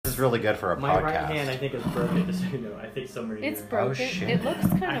really good for a podcast. My right hand, I think, is broken. Just so you know, I think somewhere here. It's broken. Oh, shit. It looks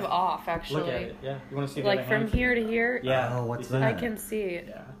kind of off, actually. Look at it. Yeah. You want to see the Like other from hand? here to here. Yeah. Oh, what's You see that? I can see it.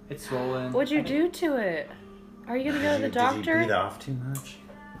 Yeah. It's swollen. What'd you do to it? Are you gonna go to the Does he doctor? beat off too much?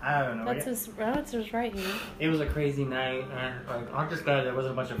 I don't know. That's his right hand. It was a crazy night, and like, I'm just glad there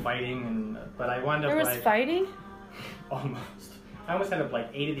wasn't a bunch of fighting, but I wound up There was like fighting? almost. I almost had like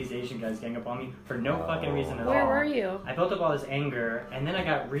 8 of these Asian guys gang up on me for no fucking reason at all. Where were you? I built up all this anger, and then I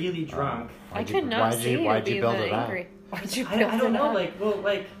got really drunk. I could not see you why'd you being build that it up? angry. Why'd you build I don't it know, up?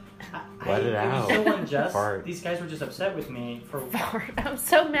 Let it it out. was so unjust. Fart. These guys were just upset with me for. Fart. I'm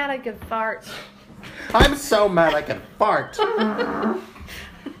so mad I could fart. I'm so mad I can fart.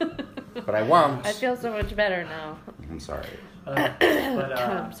 But I won't. I feel so much better now. I'm sorry.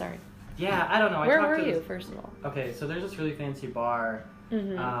 I'm sorry. Yeah, I don't know. Where were you, first of all? Okay, so there's this really fancy bar.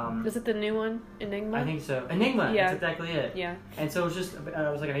 Mm-hmm. Is it the new one, Enigma? I think so. Enigma. Yeah. That's exactly it. Yeah. And so it was just, it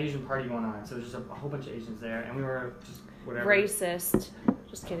was like an Asian party going on. So it was just a whole bunch of Asians there, and we were just whatever. Racist.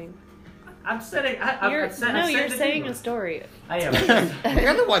 Just kidding. I'm saying. You're saying a story. I am.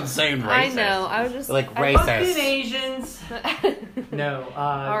 You're the one saying racist. I know. I was just like Fucking racist. Asians. No.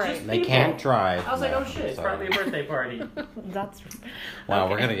 All right. Just They people. can't drive. I was like, No, oh shit, it's sorry. probably a birthday party. That's. Wow,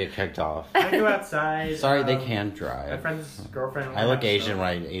 okay. we're gonna get kicked off. I go outside. Sorry, they can't My drive. friend's girlfriend. I look went out, Asian so- when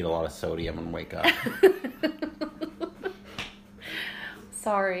I eat a lot of sodium and wake up.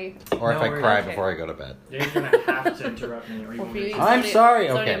 Sorry. Or No if I worries. cry Okay. before I go to bed. You're gonna have to interrupt me, or you Or won't if you be- eat I'm sodium- sorry,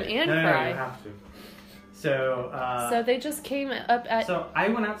 Sodium okay. and No, you fry. have to. So, So they just came up at. so I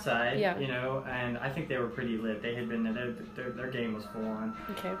went outside, Yeah. you know, and I think they were pretty lit. They had been, their game was full on.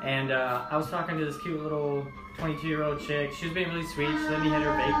 Okay. And I was talking to this cute little 22-year-old chick. She was being really sweet. She let me hit her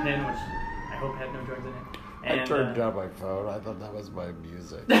vape pen, which I hope had no drugs in it. And, I turned down my phone. I thought that was my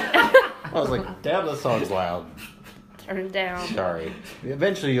music. I was like, damn, this song's loud. Turn it down. Sorry.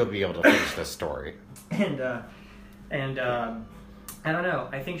 Eventually you'll be able to finish this story. And I don't know.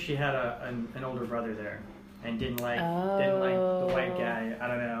 I think she had an older brother there, and didn't like the white guy. I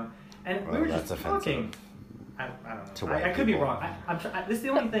don't know. And we Well, were that's just offensive. talking. I don't know. To white I could be people. wrong. This is the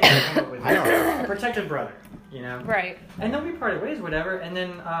only thing I can come up with. I don't know. A protective brother, you know. Right. And then we parted ways, whatever. And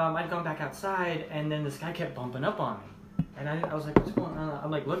then I'd gone back outside, and then this guy kept bumping up on me, and I was like, "What's going on?"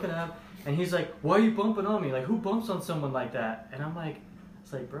 I'm like looking up, and he's like, "Why are you bumping on me? Like, who bumps on someone like that?" And I'm like,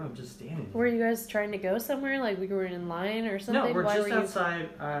 "It's like, bro, I'm just standing." Were you guys trying to go somewhere? Like we were in line or something? No, we're Why just were you... outside.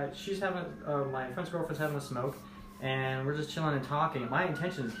 She's having my friend's girlfriend's having a smoke, and we're just chilling and talking. My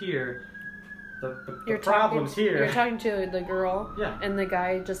intention is here. The problem's here. You're talking to the girl. Yeah. And the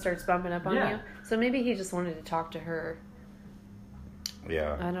guy just starts bumping up on Yeah. you. So maybe he just wanted to talk to her.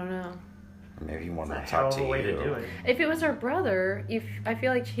 Yeah. I don't know. Maybe he It's wanted a to hell talk of to a way you. to do it. If it was her brother, I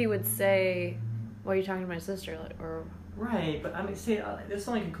feel like he would say, "Why are you talking to my sister?" Or Right, but I mean, see, that's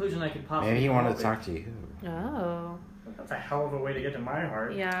the only conclusion I could possibly. Maybe he come wanted up to talk to you. oh, with. That's a hell of a way to get to my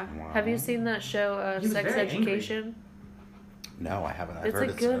heart. yeah. Wow. Have you seen that show, He was Sex very Education? No, I haven't. I've It's heard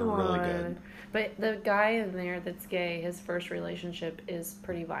a good it's one. really good. But the guy in there that's gay, his first relationship is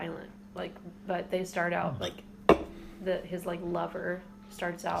pretty violent. Like, but they start out like his like lover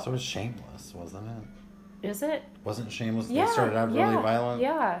starts out. So it was Shameless, wasn't it? Is it? Wasn't Shameless? Yeah. They started out really violent?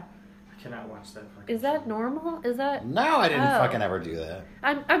 Yeah. I cannot watch that. Fucking Is that show. normal? Is that? No, I didn't Oh. fucking ever do that.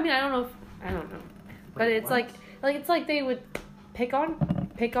 I mean, I don't know. I don't know. But Wait, it's what? like it's like they would pick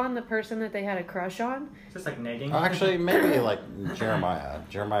on the person that they had a crush on. It's just like nagging. Actually, maybe like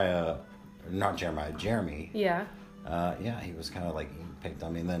Jeremy. Yeah. Yeah, he was kind of like, he picked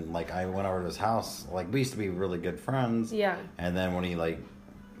on me. And then, like, I went over to his house. Like, we used to be really good friends. Yeah. And then when he, like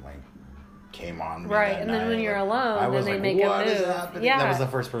came on me Right, that and then when night, you're like, alone, I then was they like, make a what is move. happening? Yeah. That was the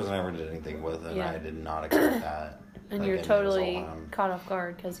first person I ever did anything with, and Yeah. I did not expect that. And Like, you're it was all totally him. caught off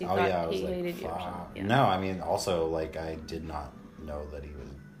guard because he Oh, yeah, I thought was he like, hated you or fuck. something. Yeah. No, I mean, also, like, I did not know that he was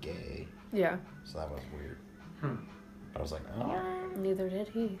gay, Yeah. so that was weird. Hmm. I was like, oh, Neither did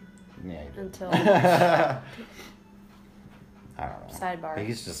he. yeah, he did. Until I don't know. Sidebar. He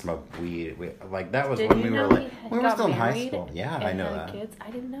used to smoke weed. Like, that was Did when you we know were he like, had we were got still in high married school. Yeah, I and know had that. Kids?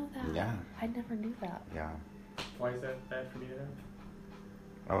 I didn't know that. Yeah. I never knew that. Yeah. Why is that bad for me to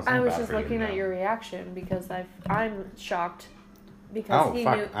know? I was just looking at your reaction because I'm shocked because Oh, he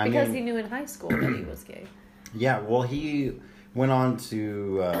fuck, knew I because mean- he knew in high school that he was gay. Yeah, well, he went on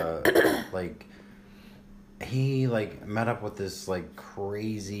to, like, he, like, met up with this, like,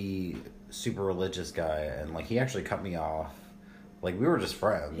 crazy, super religious guy, and, like, he actually cut me off. Like, we were just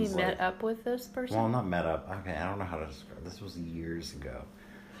friends. He like, met up with this person. Well, not met up. Okay, I don't know how to describe. This was years ago.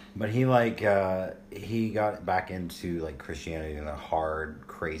 But he, like, he got back into, like, Christianity in a hard,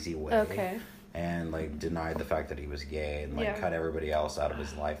 crazy way. Okay. and like denied the fact that he was gay and like cut everybody else out of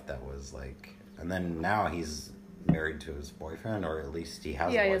his life that was like, and then now he's married to his boyfriend, or at least he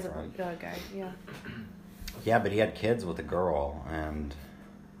has a boyfriend. He has a guy. Yeah, but he had kids with a girl, and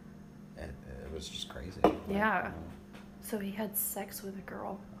it was just crazy. Yeah. So he had sex with a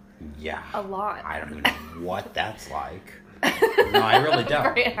girl. Yeah. A lot. I don't even know what that's like. No, I really don't.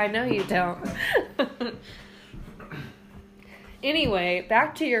 Right, I know you don't. Anyway,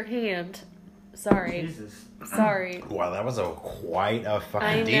 back to your hand. Sorry. Jesus. Sorry. Wow, that was quite a fucking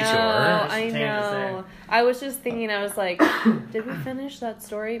I detour. I know. I was just thinking, I was like, did we finish that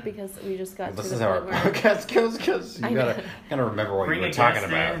story? Because we just got This to is the how our point where... podcast goes, because you gotta remember what you were talking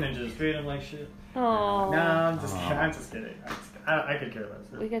about. And just treat him like shit. Oh. No, I'm just kidding. I could care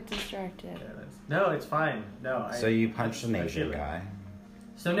less. We get distracted. No, it's fine. No. So you punched an Asian guy.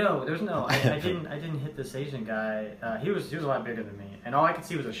 So no, there's no. I didn't hit this Asian guy. He was a lot bigger than me, and all I could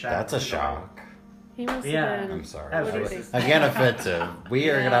see was a shadow. That's a shock. He must have been... I'm sorry. Again, offensive. We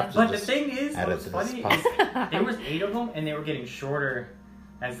are gonna have to. But the thing is, what was funny is there was 8 of them, and they were getting shorter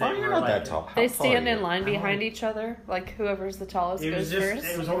as they were. Not that tall. They stand in line behind each other, like whoever's the tallest goes first.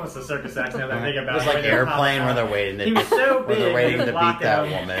 It was almost a circus act. Now that I think about it. It was like Airplane, where they're waiting to, he was so big, they're waiting to beat that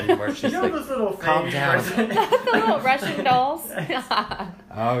him. woman. Where she's like, those little calm down. The little Russian dolls.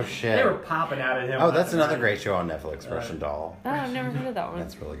 Oh shit! They were popping out at him. Oh, that's another great show on Netflix, Russian Doll. Oh, I've never heard of that one.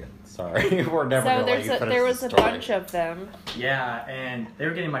 That's really good. Sorry, we're never so gonna let you finish there was the a story. bunch of them. Yeah, and they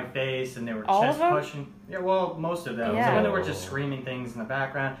were getting in my face, and they were All chest of them? pushing. Yeah, well, most of them. Yeah. Some of them were just screaming things in the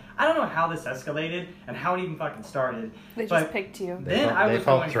background. I don't know how this escalated and how it even fucking started. They but just picked you. Then I was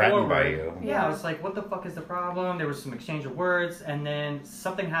felt going threatened forward. by you. Yeah, I was like, what the fuck is the problem? There was some exchange of words, and then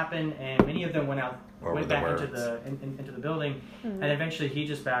something happened, and many of them went back into the building, and eventually he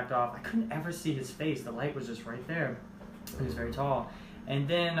just backed off. I couldn't ever see his face. The light was just right there. He was very tall. And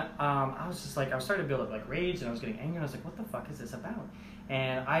then I was just like, I was starting to build up like rage, and I was getting angry, and I was like, what the fuck is this about?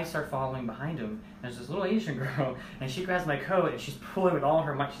 And I start following behind him, and there's this little Asian girl, and she grabs my coat, and she's pulling with all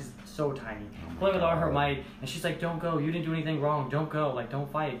her might. She's so tiny. Pulling with all her might, and she's like, don't go, you didn't do anything wrong, don't go, like, don't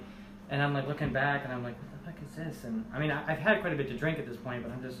fight. And I'm like looking back, and I'm like, what the fuck is this? And I mean, I've had quite a bit to drink at this point,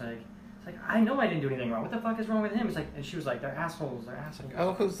 but I'm just like, it's like, I know I didn't do anything wrong. What the fuck is wrong with him? It's like, and she was like, they're assholes, they're assholes.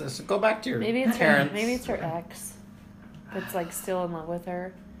 Oh, who's this? Go back to your Maybe it's parents. maybe it's her ex that's like still in love with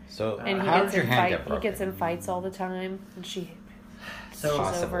her. So And how did your hand get broken? he gets in fights all the time, and she's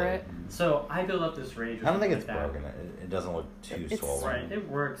Possibly. over it. So I build up this rage. I don't think it's like that. broken. It doesn't look too swollen. Right, it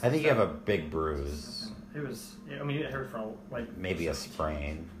works. I think you have a big bruise. It was. I mean, it hurt for like Maybe a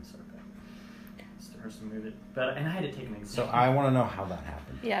sprain. It hurts to move it, but and I had to take an exam. So I want to know how that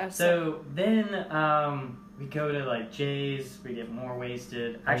happened. Yeah. So then we go to like Jay's. We get more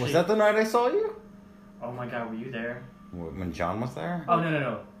wasted. Actually, was that the night I saw you? Oh my God, were you there? When John was there? Oh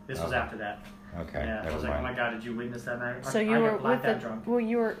no. This was after that. Okay. Yeah, I was like, oh my God, did you witness that night? So I you were got with the drunk. well,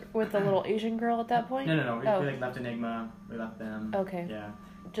 you were with the little Asian girl at that point. No. We like left Enigma. We left them. Okay. Yeah.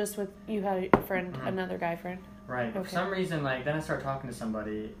 Just with you had a friend, another guy friend. Right. Okay. For some reason, like then I started talking to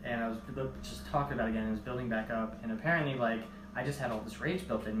somebody, and I was just talking about it again. It was building back up, and apparently, like I just had all this rage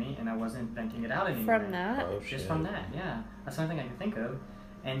built in me, and I wasn't venting it out anymore. From that? Oh, Just shit. from that, yeah. That's the only thing I can think of.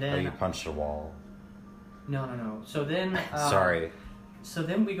 And then you punched a wall. No. So then Sorry. So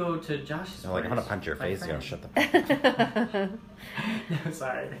then we go to Josh's. You're like, I'm place, gonna punch your my face. You're friend. gonna shut the. No,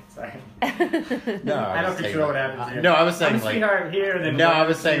 sorry. No, I don't control what happens here. No, I was saying I'm a like. sweetheart here. Then No, I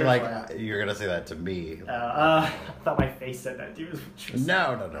was saying like I you're gonna say that to me. thought my face said that to you.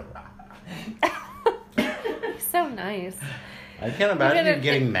 No. So nice. I can't imagine you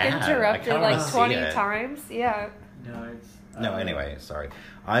getting mad. Interrupted I kinda wanna like see 20 it. times. Yeah. No, it's. No, anyway, sorry.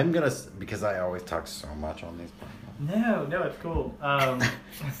 I'm gonna because I always talk so much on these podcasts. No, it's cool.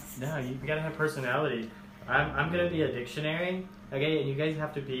 No, you gotta have personality. I'm gonna be a dictionary, okay, and you guys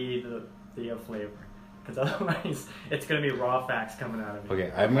have to be the flavor, because otherwise it's gonna be raw facts coming out of me.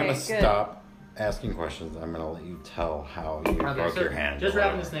 Okay, I'm Okay, gonna good. stop asking questions. I'm gonna let you tell how you broke so your hand. just or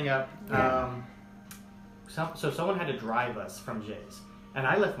wrapping whatever. this thing up. Yeah. So someone had to drive us from Jay's, and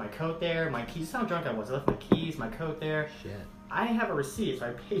I left my coat there, my keys. That's how drunk I was. I left my keys, my coat there. Shit. I have a receipt, so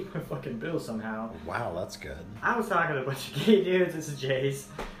I paid my fucking bill somehow. Wow, that's good. I was talking to a bunch of gay dudes. This is Jay's.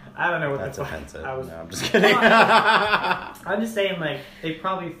 I don't know what That's the fuck. offensive. I was. No, I'm just kidding. I'm just saying, like, they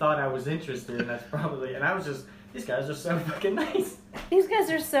probably thought I was interested, and that's probably. And I was just. These guys are so fucking nice. These guys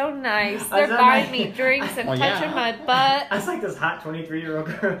are so nice. I They're said buying my- me drinks and Well, touching yeah. my butt. I was like this hot 23-year-old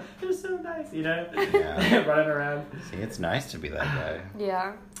girl. They're so nice, you know? Yeah. Running around. See, it's nice to be that guy.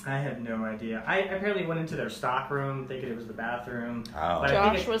 Yeah. I have no idea. I apparently went into their stock room thinking it was the bathroom. Oh. But I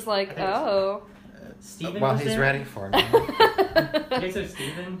think Josh it- was like, I think it's- oh. Steven Well, was he's there? ready for me. You guys have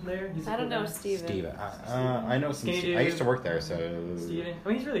Steven there? He's a I don't cool know guy. Steven. Steven. I know some. Skinny I used to dude. work there, so Steven? I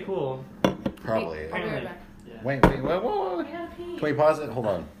mean, he's really cool. probably. I'll be right back. Yeah. Wait, whoa. I gotta pee. Can we pause it? Hold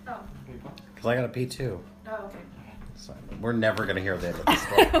on, Oh. because I gotta pee too. Oh, okay. So we're never gonna hear the end of this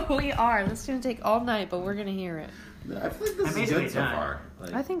story. We are. This is gonna take all night, but we're gonna hear it. I feel like this I is basically good so died. far.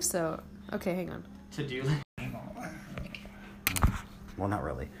 Like, I think so. Okay, hang on. To do. well, not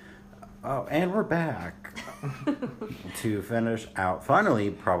really. Oh, and we're back to finish out. Finally,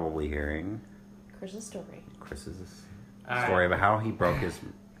 probably hearing Chris's story. Chris's All story right. about how he broke his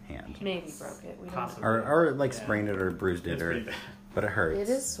hand, Maybe broke it. We don't Possibly. know. or like Yeah. sprained it or bruised it, It's or pretty bad. but it hurts.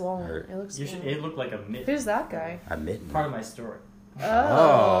 It is swollen. Hurt. It looks You should, swollen. it looked like a mitten. Who's that guy? A mitten. Part of my story.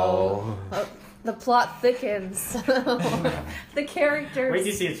 Oh. Oh, the plot thickens. The characters. Wait till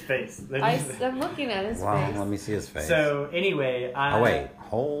you see his face. I'm looking at his Wow, face. let me see his face. So anyway, oh wait,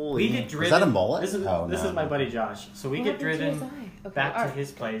 holy! we get driven. Was that a mullet? This is oh, this no. is my buddy Josh. So we What get happened to his driven eye? Okay, back to alright.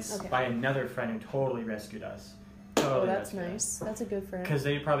 his place Okay. by another friend who totally rescued us. Oh, Totally that's rescued us. nice. That's a good friend. Because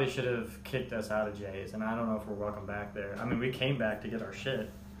they probably should have kicked us out of Jay's, and I don't know if we're welcome back there. I mean, we came back to get our shit.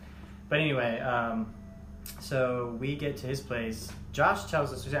 But anyway, so we get to his place. Josh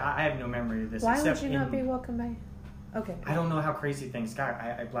tells us, I have no memory of this. Why would except you not in- be welcome back? Okay. I don't know how crazy things got.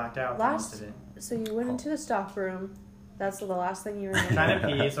 I blacked out the Last- incident. So you went into the stock room. That's the last thing you remember. Trying to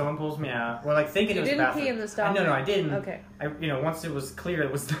pee, someone pulls me out. Well, like thinking You it was didn't the bathroom. pee in the stock No, room? I didn't. Okay. Once it was clear,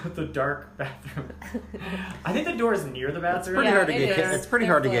 it was the dark bathroom. I think the door is near the bathroom. Pretty Yeah, hard to it get. is. It's pretty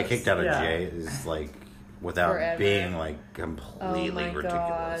They're hard to get close. kicked out of Yeah. Jay. Is like without Forever. being like Oh completely my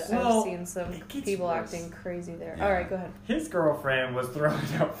ridiculous. god. Well, I've seen some it gets people worse. acting crazy there. Yeah. Alright, go ahead. His girlfriend was throwing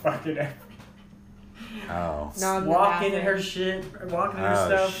out fucking everything. Oh. Not in the Walking in bathroom. her shit, walking in her Oh,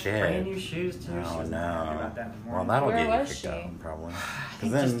 stuff, shit. brand new shoes too. She Oh was not happy about no. that in the Well, morning. that'll Where get you was kicked she? out probably. think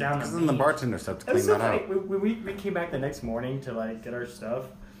Because just down the then the beach. bartender stuff to It was clean so that funny. up. We came back the next morning to like get our stuff.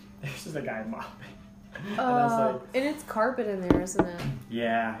 There's just a guy mopping. And I was like, And it's carpet in there, isn't it?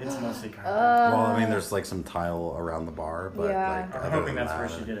 yeah, it's mostly carpet. Well, I mean, there's like some tile around the bar, but Yeah. like I'm other hoping than that's where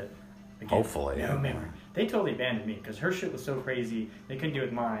that, she did it. Again, Hopefully. No memory. They totally abandoned me because her shit was so crazy. They couldn't do it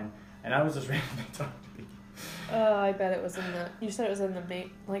with mine, and I was just randomly talking to people. I bet it was in the. You said it was in the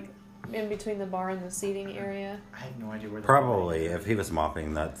main, like in between the bar and the seating area. I have no idea where. they Probably, were. if he was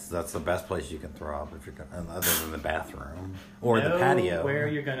mopping, that's the best place you can throw up if you're gonna, other than the bathroom or the Know patio. Where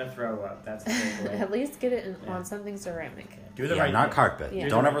you're gonna throw up? That's the takeaway. At least get it Yeah. on something ceramic. Do the Yeah, right not thing. carpet. Yeah.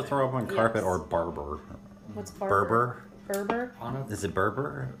 Don't Do the ever right throw up on carpet Yes. or Berber. What's barber? Berber? Berber? On a- Is it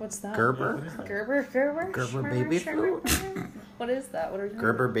Berber? What's that? Gerber? What is that? Gerber? Gerber baby food? What is that? What are we talking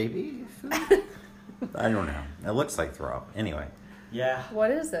Gerber baby food? I don't know. It looks like throw up. Anyway, Yeah. about?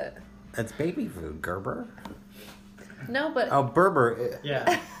 What is it? it's baby food. Gerber? No, but Oh, Berber.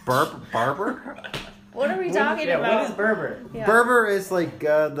 Yeah. Barber? what are we talking about? What is Berber? Yeah. Berber is like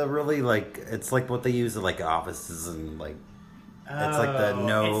the really like it's like what they use in like offices and like it's like the Oh,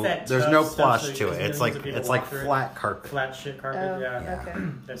 no it's that there's tough no stuff plush so to it. millions It's of like people it's like walk through it. flat carpet. Flat shit carpet. Oh, yeah. Yeah. Okay.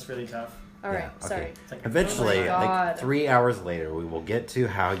 That's really tough. All right. Yeah, okay. Sorry. It's like Eventually, Oh my like God. 3 hours later, we will get to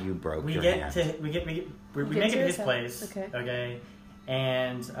how you broke we your get hand. to we Get make to it to his his house. place. Okay.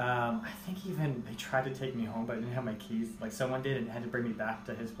 And I think even they tried to take me home, but I didn't have my keys. Like someone did, and had to bring me back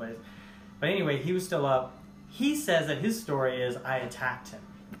to his place. But anyway, he was still up. He says that his story is I attacked him.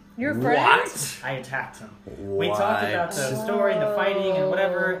 Your friend? What? I attacked him. What? We talked about the story and the fighting and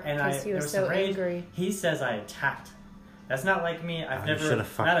whatever, and 'Cause he there was was so some rage. angry. He says I attacked him. That's not like me. I've Oh, you never, should've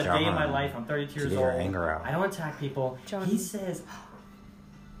fucked not a day in my John life. I'm 32 to years get your old. anger out. I don't attack people. John. He says,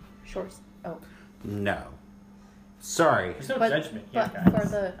 Shorts. Oh. No. Sorry, there's no But- judgment here, but guys. for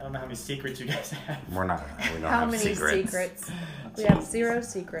the- I don't know how many secrets you guys have. we're not. We don't How have many secrets. We have 0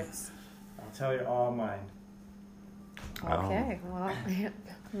 secrets. I'll tell you all mine. Oh. Okay. Well,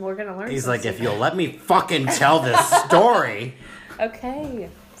 we're gonna learn. He's some like, if secrets. you'll let me fucking tell this story. Okay.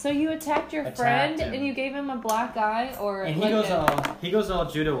 So you attacked your Attacked friend him. and you gave him a black eye, or And he like goes all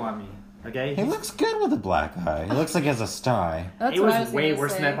judo on me. Okay. He looks good with a black eye. He looks like he has a sty. That's It what was, I was way gonna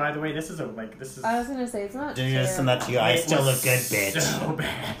worse say. than that, by the way. This is. I was gonna say it's not. Did you just send terrible. that to you? I It still was look good, bitch. So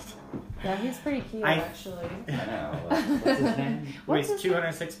bad. Yeah, he's pretty cute I- actually. I know. What's his name? What's Weighs his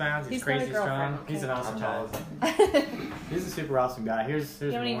 206 pounds. He's He's got a crazy strong. girlfriend, He's an okay. awesome How guy. tall is He's a super awesome guy. Here's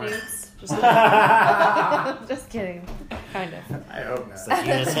You have any more. nudes? Just kidding. Kind of. I hope It's not. like,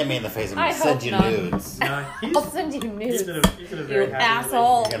 you just hit me in the face and I send hope you not. nudes. No, I'll send you nudes. he's in a very You happy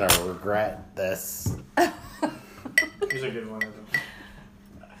asshole. You're gonna regret this. relationship. Here's a good one of them.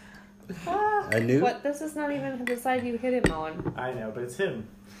 A nude? What? This is not even the side you hit him on. I know, but it's him.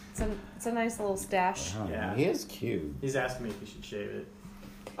 It's a nice little stash. Oh, Yeah. He is cute. He's asking me if we should shave it.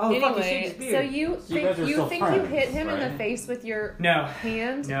 Oh, fuck, he shaved Anyway, his beard. so you you think guys are you still think you friends, hit him in right? the face with your No.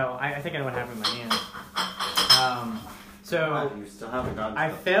 hand? No, I think I know what happened with my hand. So you still haven't gotten. I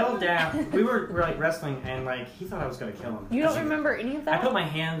fell down. We were like wrestling, and like he thought I was gonna kill him. You don't remember any of I that? put my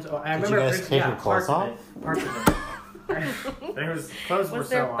hands. I Did remember you guys take your parts clothes of it. Parts of it. There was clothes were Was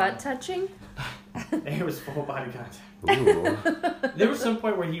so there on. butt touching? It was full body contact. Ooh. There was some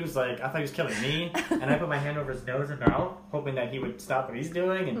point where he was like, I thought he was killing me, and I put my hand over his nose and mouth, hoping that he would stop what he's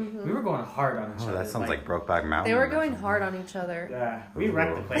doing, and we were going hard on each Oh, other. that sounds like Brokeback Mountain. They were or going something. hard on each other. Yeah, we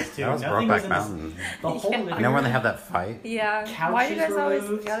wrecked the place too. That was Nothing Brokeback in Mountain. The whole living You know when they room. have that fight? Yeah. Couches Why do you guys always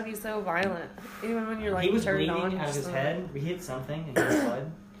removed. gotta be so violent? Even when you're like He was turned bleeding on. out of his just head. We hit something and he had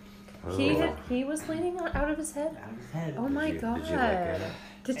blood He was bleeding out of his head. out of his head. Oh my Did god! you lick it?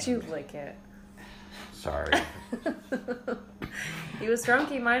 Did you lick it? Sorry. He was drunk.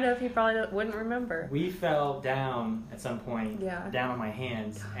 He might have. He probably wouldn't remember. We fell down at some point, Yeah. down on my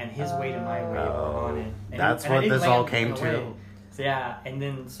hands, and his weight and my weight were on it. And That's and I what didn't this all land came away. to. So yeah, and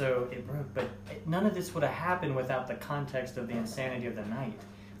then so it broke, but none of this would have happened without the context of the insanity of the night.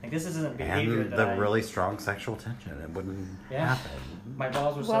 Like this isn't behavior And that the I, really strong sexual tension. It wouldn't Yeah. happen. my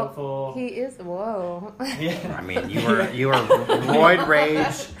balls were Well, so full. He is. Whoa. Yeah. I mean, you were roid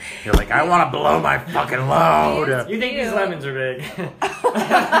rage. You're like, I want to blow my fucking load. You think these Ew. lemons are big?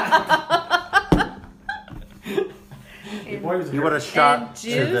 Your boy was You would have shot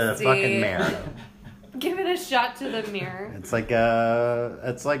to And the juicy. fucking mirror. Give it a shot to the mirror. It's like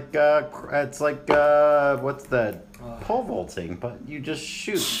what's that? Pole vaulting, but you just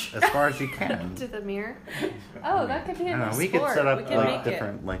shoot as far as you can. To the mirror. Oh, that could be I a don't new know, we could sport. set up We could like make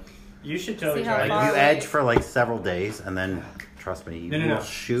different like You should totally See how try far you this. away- edge for like several days and then trust me, you No. will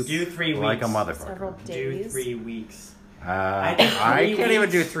shoot Do 3 like a weeks. motherfucker. Several Do days. 3 weeks. I did 3 can't even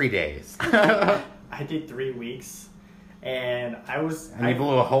weeks. do 3 days. I did 3 weeks, and I was. And you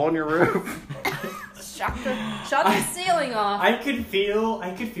blew a hole in your roof. Shot the ceiling off. I could feel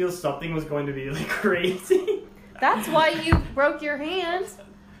something was going to be like crazy. That's why you broke your hand.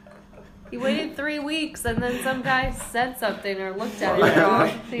 You waited 3 weeks and then some guy said something or looked at it Yeah. wrong.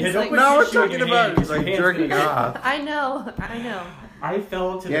 Yeah, He's don't like, put No, we're tissue in talking your about hand, 'cause your like hand's jerking gonna- off. I know. I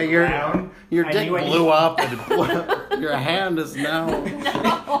fell to Yeah, the your ground. your I dick knew I blew needed- up and your hand is now.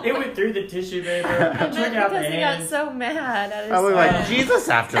 No. It went through the tissue paper. I I meant took out the because he got hand. so mad at his I look like friend. Jesus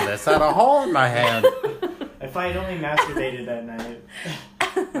after this. I had a hole in my hand. If I had only masturbated that night.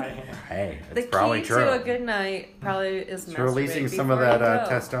 Hey, The it's probably key true. to a good night probably is It's releasing masturbate some of before that you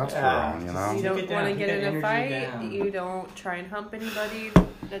go. testosterone, Yeah. you You know? Take don't it down, want to keep get that in a energy fight. down. You don't try and hump anybody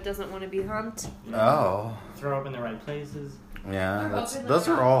that doesn't want to be humped. Oh, Throw up in the right places. yeah. Open the Those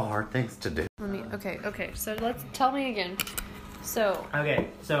are door. all hard things to do. Let me. Okay. So let's tell me again. So Okay,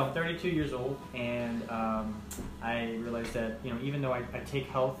 so I'm 32 years old, and I realized that, even though I take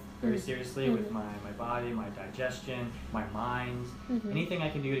health very seriously with my body, my digestion, my mind, anything I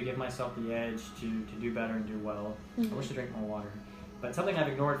can do to give myself the edge to do better and do well. I wish I drank more water. But something I've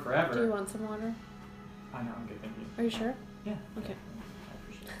ignored forever. do you want some water? I know, I'm good, thank you. Are you sure? Yeah. Okay. I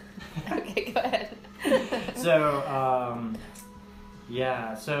appreciate it. Okay, go ahead. So,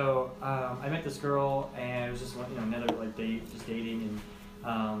 I met this girl, and it was just another date, just dating,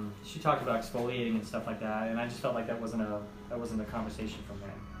 and she talked about exfoliating and stuff like that, and I just felt like that wasn't a conversation for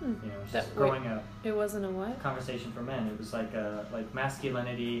men. It's just That- growing up It wasn't a what? conversation for men. It was like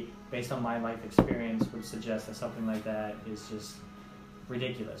masculinity based on my life experience would suggest that something like that is just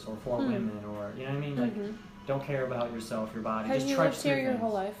ridiculous, or for women, or you know what I mean? Like, don't care about yourself, your body. Have just you trudge lived here through your things.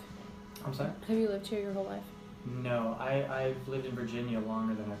 whole life? I'm sorry. Have you lived here your whole life? No, I've lived in Virginia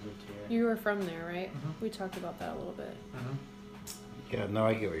longer than I've lived here. You were from there, right? Mhm. We talked about that a little bit. Yeah, no,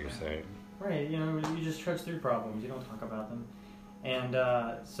 I get what you're saying. Right, you just trudge through problems. You don't talk about them. And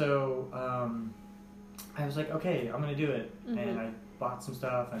I was like, okay, I'm going to do it. And I bought some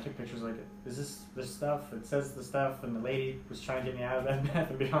stuff, and I took pictures like, is this stuff? It says the stuff, and the lady was trying to get me out of that Bath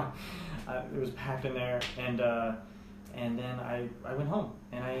and Beyond. It was packed in there, and then I went home,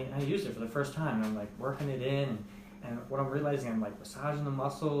 and I used it for the first time, and I'm like working it in, and what I'm realizing, I'm like massaging the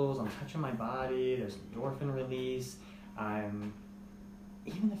muscles, I'm touching my body, there's endorphin release,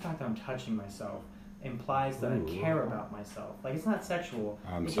 even the fact that I'm touching myself implies that Ooh. I care about myself. Like, it's not sexual.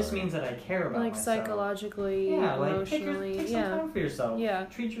 I'm It just sorry. means that I care about Like myself. psychologically, Yeah, like take emotionally. some time for yourself. Yeah.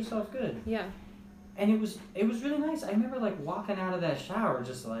 Treat yourself good. Yeah. And it was really nice. I remember like walking out of that shower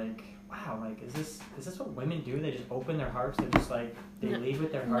just like, wow, like is this what women do? They just open their hearts, they just like they No, leave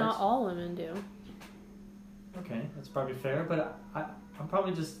with their hearts. Not all women do. Okay, that's probably fair, but I'm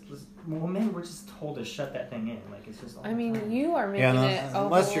probably just well, men we're just told to shut that thing in. Like it's just all I the mean, time. you are making Yeah, it a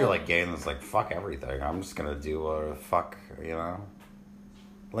unless whole... you're like gay and it's like fuck everything. I'm just gonna do whatever the fuck,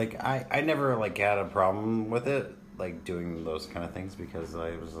 like I never like had a problem with it, like doing those kind of things because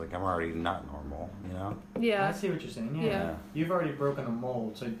I was like I'm already not normal, you know. Yeah. I see what you're saying. Yeah. Yeah. You've already broken a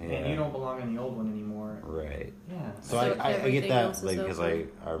mold, so and you don't belong in the old one anymore. Right. Yeah. So So I get everything that else is like because I open.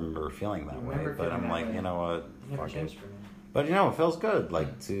 remember feeling that You way, remember but feeling I'm that like way. you know what, You never fuck it. changed for me. But you know, it feels good,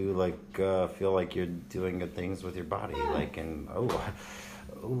 like to like feel like you're doing good things with your body, like and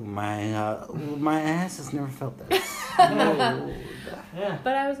my ass has never felt this. Yeah.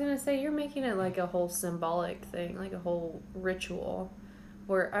 But I was gonna say you're making it like a whole symbolic thing, like a whole ritual,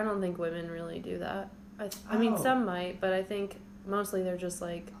 where I don't think women really do that. I mean, some might, but I think mostly they're just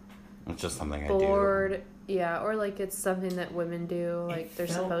like It's just something bored. Yeah, or like it's something that women do, like they're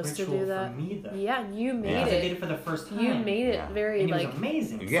supposed to do that. For me, though. Yeah, you made I it. did it for the first time. You made it very and it like was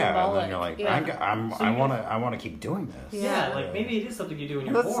amazing. I do. Yeah, and symbolic. then you're like, Yeah. I want to keep doing this. Yeah, like maybe it is something you do when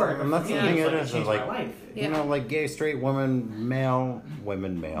you're That's- bored. and that's but the for me, thing it's it like, is, it changed like- my life. Yeah. You know, like gay, straight, woman, male,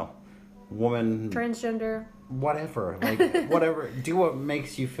 woman, transgender. whatever, like whatever. Do what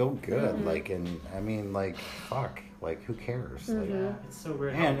makes you feel good, Mm-hmm. like, and I mean, like, fuck, like, who cares? Like, Yeah, it's so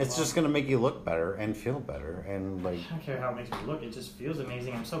weird. how and it's just long- gonna make you look better and feel better, and like, I don't care how it makes me look. It just feels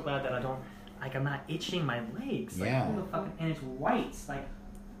amazing. I'm so glad that I don't, like, I'm not itching my legs. Like, Yeah. who the fuck- and it's white, like,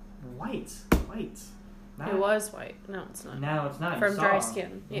 white. It was white. No, it's not. Now it's not. From You dry saw.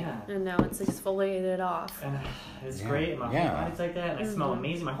 skin. Yeah. And now it's exfoliated off. And it's Yeah. great. And my Yeah. whole body's like that. And I smell Mhm.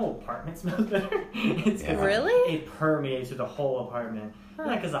 amazing. My whole apartment smells better. It's 'cause Really? It permeates through the whole apartment. Huh.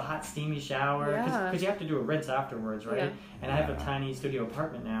 Yeah, because a hot, steamy shower. Yeah. Because you have to do a rinse afterwards, right? Yeah. And I have a Yeah. tiny studio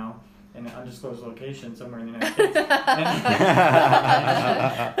apartment now in an undisclosed location somewhere in the United States.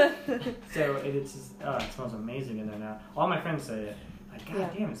 So it's just, it smells amazing in there now. All my friends say it. Like, God Yeah.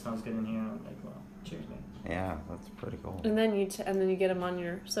 damn, it smells good in here. I'm like, well, cheers, man. yeah, that's pretty cool. And then you get them on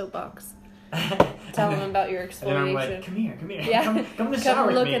your soapbox. Tell them about your And then I'm like, exfoliation. come here. Yeah. Come in the Come shower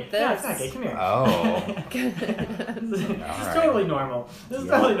with look me. at Yeah, it's this. not gay. Come here. Oh. This is Alright. totally normal. This is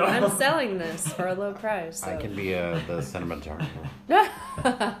Yeah. totally normal. I'm selling this for a low price. So. I can be the cinematographer.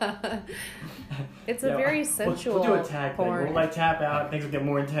 It's a Yeah, very sensual We'll do a tag thing. porn. We'll like tap out. Things will get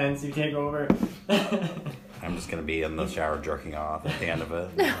more intense. You take over. I'm just gonna be in the shower jerking off at the end of it.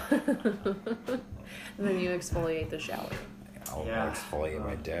 And then you exfoliate the shower. I'll Yeah. exfoliate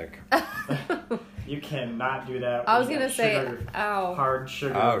my dick. You cannot do that. I was with gonna that say, sugar, ow. hard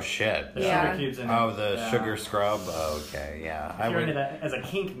sugar. Oh shit. The Yeah. sugar cubes in it. Oh, the Yeah. sugar scrub. Oh, okay, yeah. If you're into that as a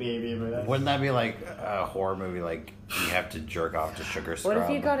kink, maybe, but that's, Wouldn't that be like a horror movie? Like you have to jerk off to sugar scrub. What if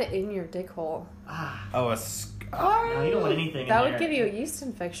you got it in your dick hole? Oh, no, you don't want anything. That in would there. give you a yeast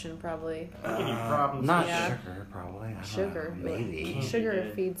infection, probably. That'd give you problems. Not Yeah. sugar, probably. I don't Sugar. know, maybe. Can't Sugar be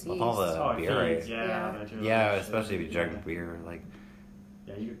good. feeds With yeast. all the- Oh, it beer, feeds, right? Yeah. that too. Yeah, especially if you drink beer. Like,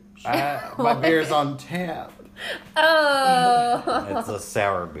 Yeah, you. my beer's on tap. Oh. It's a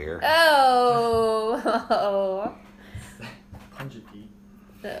sour beer. Oh. Pungent.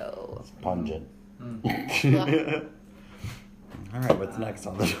 No. It's pungent. Mm. All right, what's next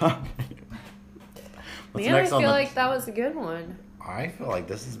on the topic? What's Man, I next feel on the? like that was a good one. I feel like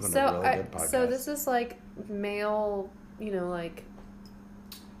this has been So, a really good podcast. so this is like male, like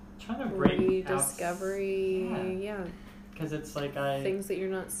Trying to break rediscovery. Yeah. Because it's like Things that you're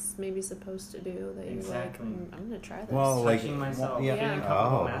not maybe supposed to do that Exactly. you're like, I'm gonna try this. Well, like- touching myself, yeah. feeling Yeah.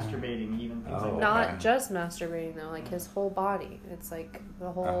 comfortable Oh. masturbating, even things Oh. like that. Not Okay. just masturbating though, like his whole body. It's like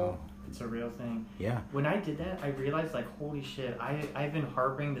the whole. Oh, It's a real thing. yeah. When I did that, I realized, like, holy shit, I've been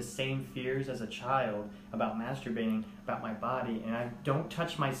harboring the same fears as a child about masturbating, about my body, and I don't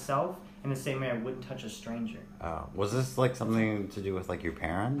touch myself in the same way I wouldn't touch a stranger. Was this like something to do with like your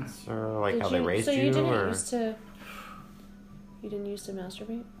parents or like Did how they you- raised so you? you didn't or used to. You didn't used to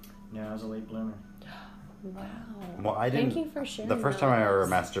masturbate. No, I was a late bloomer. Wow. Well, I didn't. Thank you for sharing. The first that time I with ever us.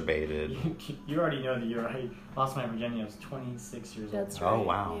 masturbated. You already know the year I lost my virginity. I was 26 years That's old. right. Oh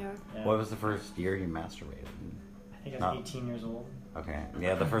wow. Yeah. Yeah. What was the first year you masturbated? I think I was No. 18 years old. Okay.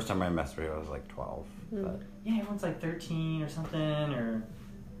 Yeah, the first time I masturbated I was like 12. Hmm. But Yeah, everyone's like 13 or something, or...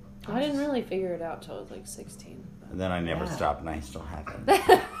 I didn't really figure it out till I was like 16. and then I never Yeah. stopped, and I still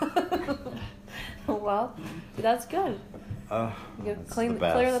haven't. Well, that's good. Oh, You can that's clear the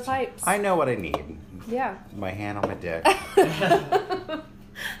best. pipes. I know what I need. Yeah. My hand on my dick.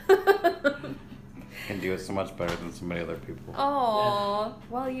 Can do it so much better than so many other people. Oh,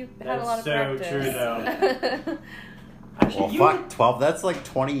 well, you've had a lot of That's so practice. true, though. Actually, Well, fuck, 12. That's like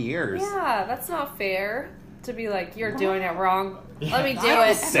 20 years. Yeah, that's not fair to be like you're doing it wrong. Let me do I don't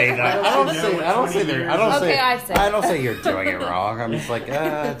it. say that. I I don't don't know say. what I don't 20 say that. I years don't is. say. Okay, I say. I don't say you're doing it wrong. I'm just like,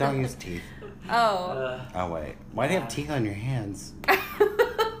 don't use teeth. Oh. Oh wait, why do you have teeth on your hands?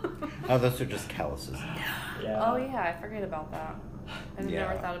 Oh, those are just calluses. Yeah. Oh yeah, I forget about that. I've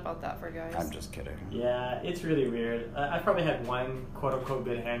never thought about that for guys. I'm just kidding. Yeah, it's really weird. I probably had one quote unquote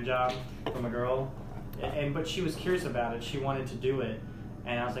good hand job from a girl, but she was curious about it. She wanted to do it,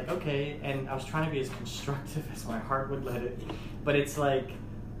 and I was like, okay. And I was trying to be as constructive as my heart would let it, but it's like,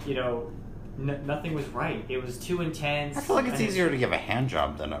 you know, nothing was right. It was too intense. I feel like it's easier to give a hand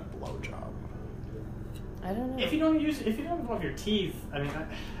job than a blow job. I don't know. If you don't involve your teeth, I mean.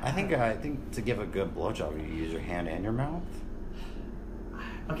 I think to give a good blowjob, you use your hand and your mouth.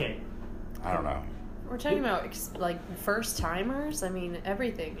 Okay. I don't know. We're talking about like first timers. I mean,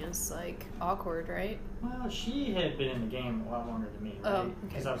 everything is like awkward, right? Well, she had been in the game a lot longer than me, right? Okay.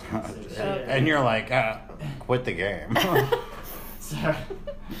 Because I was 26. And you're like, quit the game. So,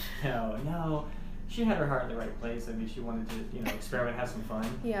 no. She had her heart in the right place. I mean, she wanted to, you know, experiment, have some fun.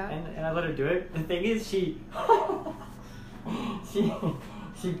 Yeah. And I let her do it. The thing is, she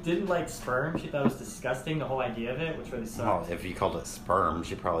didn't like sperm. She thought it was disgusting, the whole idea of it, which really sucked. Well, if you called it sperm,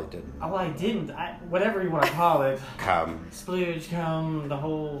 she probably didn't. Oh, well, I didn't. Whatever you want to call it. Cum. Splooge, cum, the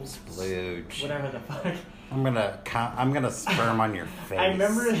whole... Splooge. Whatever the fuck. I'm gonna sperm on your face. I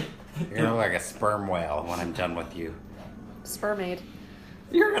remember... You're gonna look like a sperm whale when I'm done with you. Spermade.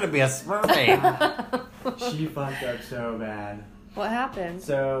 You're gonna be a spermade. She fucked up so bad. What happened?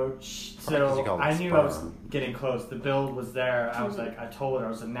 So I knew I was sperm. getting close. The build was there. I was like, I told her, I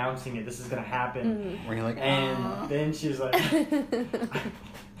was announcing it. This is gonna happen. Were you like, And then she was like,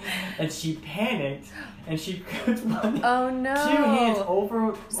 and she panicked, and she puts one, Oh no! 2 hands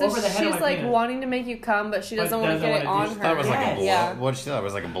over So the head of she's my like penis. wanting to make you come, but she doesn't But want to doesn't get it wanna on do- her. that was like a Yes. blow? Yeah. What'd she thought? It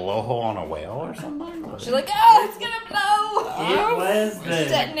was like a blowhole on a whale or something? She's like, oh, it's gonna blow! It was the.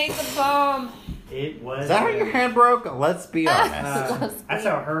 Detonate the bomb! It was. Is that how your hand broke? Let's be honest. That's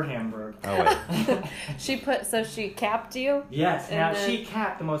how her hand broke. Oh wait. She capped you? Yes. And Now then- she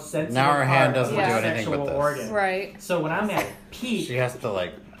capped the most sensitive. Now her hand part doesn't of do the anything with sexual this. organ. Right. So when I'm at peak, She has to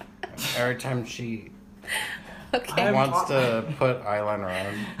like every time she Okay. I'm- wants to put eyeliner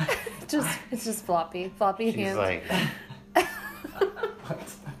on. It's just floppy She's hands. like,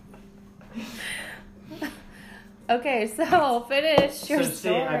 Okay, so finish your so see,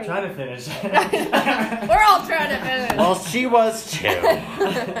 story. I'm trying to finish. We're all trying to finish. well, she was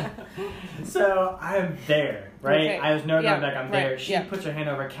too. So I'm there, right? Okay. I was no Yeah, going back. I'm there. right, She yeah. puts her hand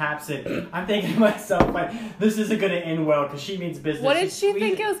over, caps it. I'm thinking to myself, like, this isn't gonna end well because she means business. What did she squeezed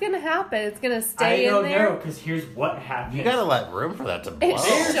think it was gonna happen? It's gonna stay I don't in there? know, because here's what happened. You gotta let room for that to blow.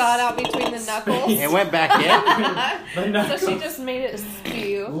 It shot out between the knuckles. It went back in. The So knuckles, she just made it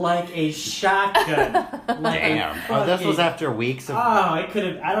spew. like a shotgun. Like Damn. a Oh, this was fucking- after weeks of. Oh, I could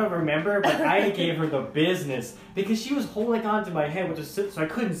have. I don't remember, but I gave her the business because she was holding on to my head, which was so I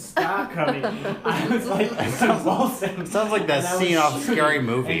couldn't stop coming. I was like convulsing. Sounds like that And I was scene off shooting Scary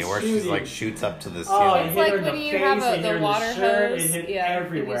Movie and where she's shooting. like shoots up to the Oh, ceiling. it It's hit like her in when the you face, have it hit the her in water shirt, hose. It hit Yeah,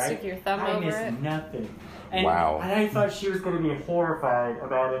 everywhere. you stick your thumb I over missed it. nothing. And, Wow. And I thought she was going to be horrified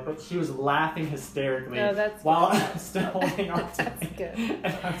about it, but she was laughing hysterically No, that's while I was still holding on to That's me. good.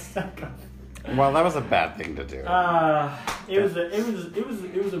 And I'm stuck on. Well, that was a bad thing to do. It was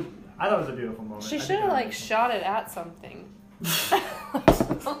a. I thought it was a beautiful moment. She I should think have I- like shot it at something.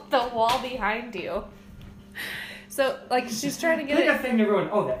 The wall behind you. So like she's trying to get Pick a it. thing to ruin.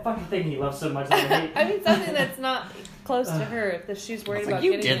 Oh, that fucking thing he loves so much. That I hate. I mean something that's not close to her that she's worried It's about like,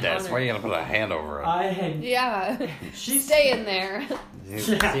 you getting did it this. on Why are her. you gonna put a hand over it? I had. Yeah. She's Stay in there.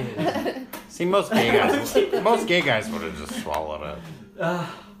 See, most gay guys would have just swallowed it.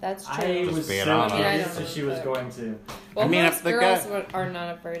 That's I true. Just was being so honest. curious Yeah, I that don't she was know. going to. Well, I mean, most if the girls guy- are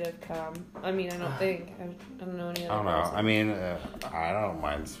not afraid of cum. I mean, I don't think. I don't know any I other don't know. person. I mean, I don't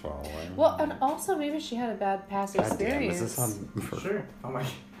mind swallowing. Well, and also maybe she had a bad past God damn, experience. is this on? Sure. Oh my.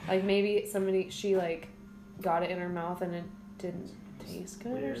 Like maybe she like got it in her mouth and it didn't taste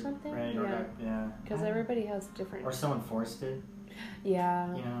good or Weird, something. Right? Or Yeah. yeah. Because everybody has different. Or someone forced it.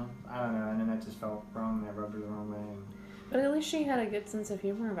 Yeah. You know. I don't know. And then that just felt wrong. I rubbed it the wrong way. And... But at least she had a good sense of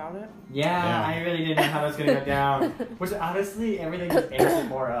humor about it. Yeah, I really didn't know how that was gonna go down. Which honestly, everything just amped it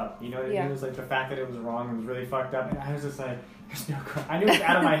more up. You know what I mean? Yeah. It was like the fact that it was wrong and was really fucked up, and I was just like, "There's no." I knew it was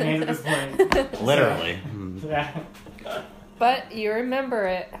out of my hands at this point. Literally. Yeah. But you remember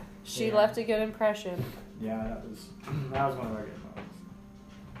it. She Yeah. left a good impression. Yeah, that was one of our good moments.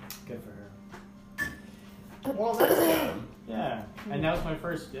 Good for her. Well, that's good. Yeah, and that was my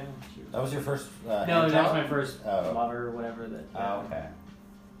first. Yeah. She was, That was your first. no, that was my first Oh. lover, or whatever. That. Oh, okay.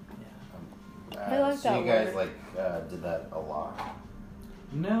 Yeah. I like so that you guys word. did that a lot.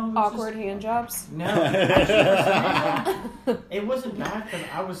 No. It's Awkward just, hand jobs? No. Actually, it wasn't bad because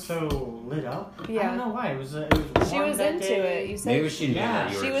I was so lit up. Yeah. I don't know why. It was warm She was that into day. it. You Maybe said she knew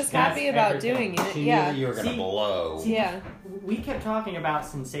that you were she was just- happy about everything. doing it. She knew Yeah. that you were gonna blow. See, Yeah. We kept talking about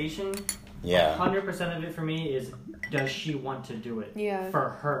sensation. Yeah. 100% of it for me is, does she want to do it? Yeah. For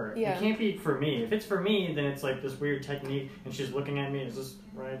her. Yeah. It can't be for me. If it's for me, then it's like this weird technique, and she's looking at me. Is this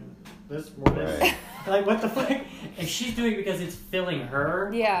right? This or this? Right. Like, what the fuck? If she's doing it because it's filling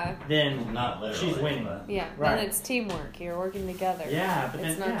her, Yeah. then Not literally. she's winning. but- Yeah. Right. And it's teamwork. You're working together. Yeah, but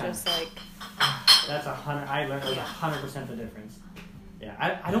It's then not just like that's 100. I learned there's 100% the difference. Yeah,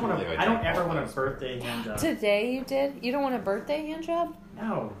 I don't want Really to. I don't good ever want a points. birthday hand job. today you did? You don't want a birthday hand job?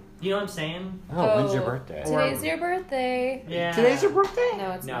 No, you know what I'm saying? Oh, when's your Oh, birthday? Today's your birthday. Yeah. Today's your birthday?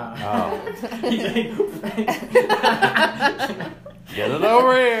 No, it's No. not. Oh. He's like, Get it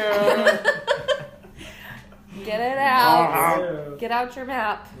over here. Get it out. Oh, Get out your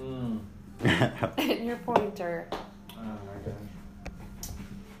map mm. and your pointer. Oh my god.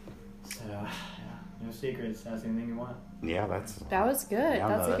 So, yeah, no secrets. Ask anything you want. Yeah, that's. That was good. Yeah,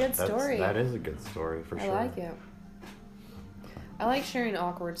 That's no, a good story. That is a good story for I sure. like it. I like sharing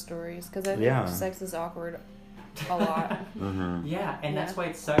awkward stories because I think Yeah. sex is awkward a lot. Mm-hmm. Yeah, and Yeah. that's why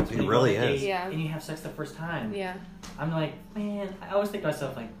it sucks when It you really go on a is. date Yeah. and you have sex the first time. Yeah. I'm like, man, I always think to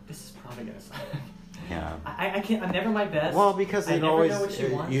myself, like, this is probably gonna suck. Yeah. I can't, I'm never my best. Well, because I it never always know what she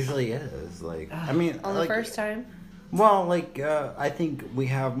it wants. usually is like. I mean, On like, the first time. Well, like I think we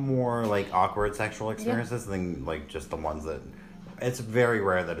have more like awkward sexual experiences than like just the ones that. It's very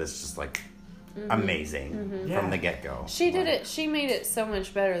rare that it's just like amazing Yeah. from the get go. She did it. She made it so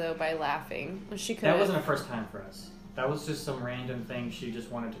much better though by laughing. She could. That wasn't a first time for us. That was just some random thing she just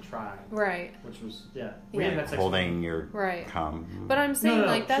wanted to try. Right. Which was, yeah. Yeah. We had that sex Holding your Right. cum. But I'm saying no,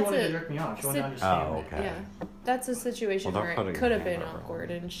 like she that's wanted to a jerk me off. She wanted to sit- understand Oh, me. okay. yeah. That's a situation Well, where don't it put could your have been hand over.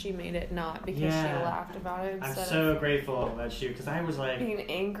 awkward and she made it not because Yeah. she laughed about it I'm instead so of grateful that she, because I was like, being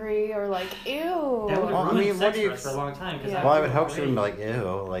angry or like ew. that would have Well, I ruined mean, what sex do you for us for a long time. Cause Yeah. Well, I would hope she already- wouldn't be like,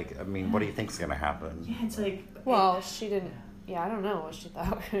 ew. Like, I mean, what do you think's gonna happen? Yeah, it's like. Well, she didn't. Yeah, I don't know what she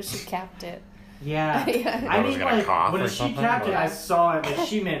thought. She capped it. Yeah. Yeah. I I was mean, gonna like, cough when or she something, capped it, or- I saw it. Like,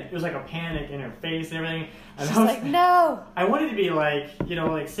 she meant, it was like a panic in her face and everything. And She's I was like, no. I wanted to be like, you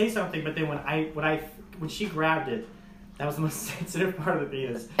know, like say something, but then when she grabbed it, that was the most sensitive part of the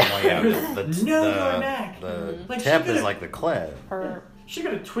penis. Well, yeah, It was, no, your neck. The Like, she tip is could've- like the clip. Her. She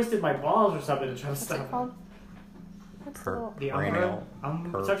could have twisted my balls or something to try to What's stop it called? What's the Per- little- The Perennial.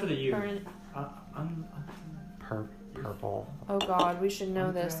 it starts with a U. Pern- Purple. Oh God, we should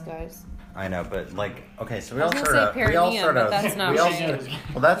know this, Okay. guys. I know, but like, okay, so we I all was gonna sort of, say we all perineum, sort but of, that's not we all what sort it of,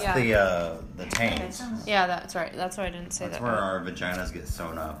 well, that's Yeah. the taint. Yeah, that's right. That's why I didn't say That's that. where our vaginas get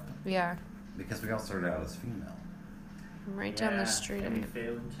sewn up Yeah, because we all started out as female. I'm right down the street. Amy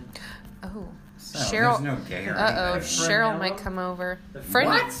Phelan. Oh, So Cheryl. there's no gay or Uh oh, anything. Cheryl Frenulum? might come over. The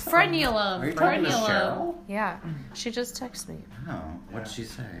Frenulum. Are you talking to Cheryl? Yeah, she just texted me. Oh, what'd she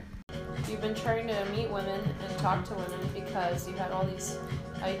say? You've been trying to meet women and talk to women because you had all these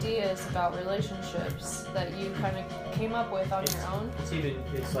ideas about relationships that you kind of came up with on your own.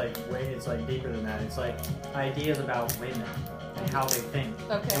 It's like deeper than that. It's like ideas about women and how they think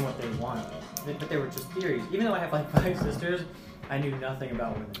Okay. and what they want. But they were just theories. Even though I have like 5 sisters, I knew nothing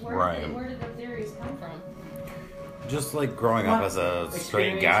about women. Where did the theories come from? Just like growing up as a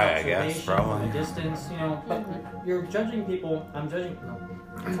straight Experience, guy, I guess, observation, probably. From a distance, you know. But you're judging people. I'm judging. No.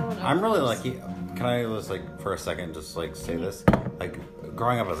 I'm really lucky. Can I just like for a second just like say this? Like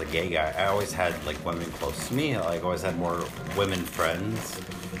growing up as a gay guy, I always had like women close to me. Like always had more women friends,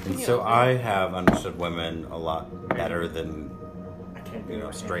 and so I have understood women a lot better than I can't do you know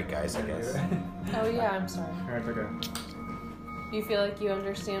it. straight guys, I guess. Oh yeah, I'm sorry. Alright, okay. You feel like you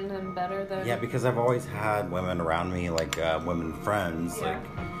understand them better than Yeah, because I've always had women around me, like women friends, Yeah.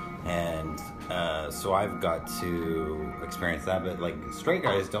 like, and so I've got to experience that. But like straight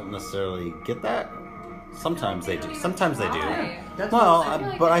guys don't necessarily get that. Sometimes they do. Sometimes they do. Why? That's Well, I feel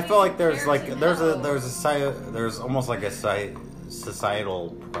like but I they feel like don't there's care like to there's know. there's almost like a societal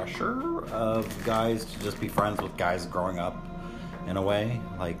pressure of guys to just be friends with guys growing up in a way.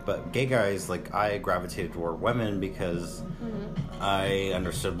 Like, but gay guys, like I gravitated toward women because I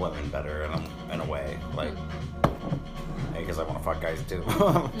understood women better in a way. Like, because I want to fuck guys too.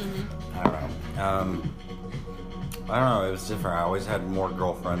 I don't know. I don't know. It was different. I always had more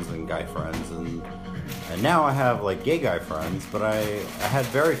girlfriends than guy friends, and now I have like gay guy friends. But I had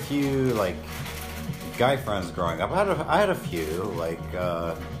very few like guy friends growing up. I had a few like,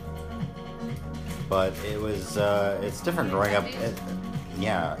 but it was it's different growing up.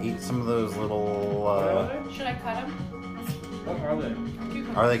 Yeah, eat some of those little. Should I cut them? What are they?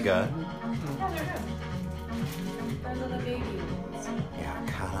 Are they good? Yeah, they're good. Those are the baby ones. Yeah,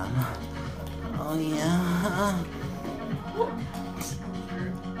 cut them. Oh yeah.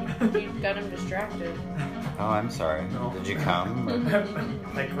 You got him distracted. Oh, I'm sorry. No. Did you come?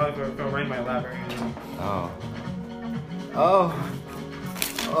 Like, go right in my lap. Oh. Oh.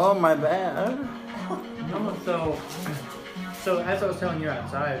 Oh, my bad. No, so as I was telling you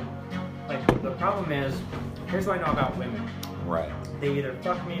outside, like the problem is, here's what I know about women. Right. They either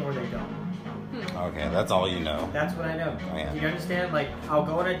fuck me or they don't. Okay, that's all you know. That's what I know. Oh, yeah. You understand? Like, I'll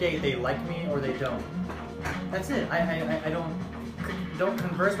go on a date, they like me or they don't. That's it. I don't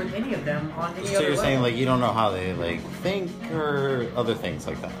converse with any of them on any So other you're level. saying like you don't know how they like think or other things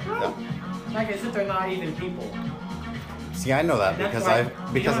like that? No. Like I said, they're not even people. See, I know that That's because why,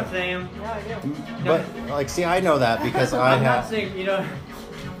 I've you know what I'm saying? Yeah, I do. but like see, I know that because I I'm not have. saying, you know,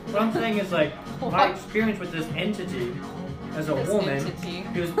 what I'm saying is like my experience with this entity as a This woman entity.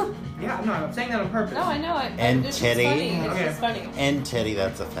 who's yeah, no, I'm saying that on purpose. No, I know it. And it's titty. Just funny. It's Okay. just funny. And titty,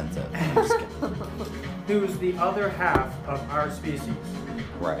 that's offensive. I'm just kidding. Who's the other half of our species.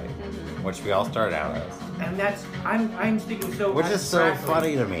 Right. Mm-hmm. Which we all start out as. And that's I'm speaking so Which is so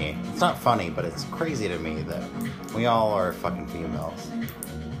abstractly. funny to me. It's not funny, but it's crazy to me that we all are fucking females.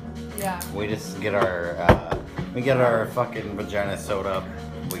 Yeah. We just get our fucking vagina sewed up.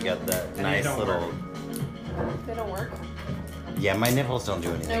 We get that they nice don't little. They don't work. Yeah, my nipples don't do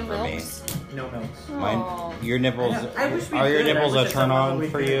anything No for milks. No milks. me. Aw. Your nipples I wish we are your could. I nipples wish a at turn some level on we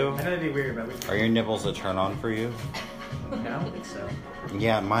for could. you? I know that'd be weird, but we Are your nipples a turn on for you? I don't think so.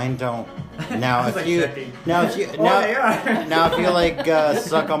 Yeah, mine don't. Now I was if like you checking. now if you Oh, now, they are. now if you like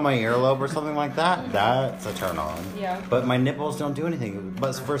suck on my earlobe or something like that, that's a turn on. Yeah. But my nipples don't do anything.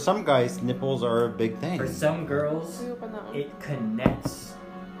 But for some guys, nipples are a big thing. For some girls, Can we open that one? it connects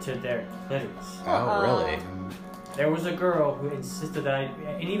to their clitoris. Oh, really? There was a girl who insisted that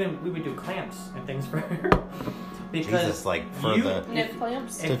and even we would do clamps and things for her. Because Jesus, like for you- the Nip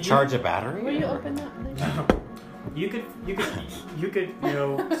clamps. if to you- charge a battery. Will you or- open that? you could, you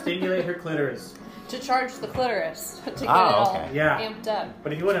know, stimulate her clitoris. To charge the clitoris. To get it Oh, all okay. Yeah. amped up.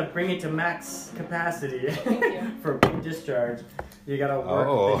 But if you want to bring it to max capacity you. for a big discharge, you gotta work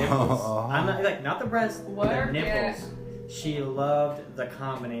Oh. the nipples. I'm not like not the breast, Work the nipples. She loved the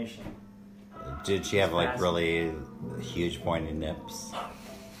combination. Did she have like really huge pointy nips?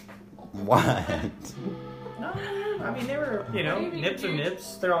 What? No, I mean they were, you know, What do you mean nips are huge?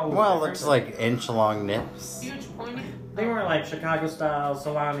 nips. They're all Well, different. it's like inch long nips. Huge pointy. They weren't like Chicago style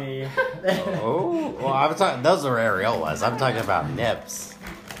salami. Oh, well, I'm talking. Those are areolas. I'm talking about nips.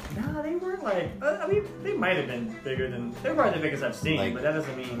 No, they weren't like. I mean, they might have been bigger than. They were the biggest I've seen, Like, but that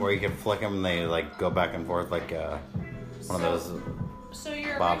doesn't mean. Where you can flick them and they like go back and forth like one of those. So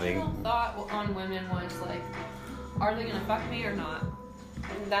your Bobbing. original thought on women was like, are they gonna fuck me or not?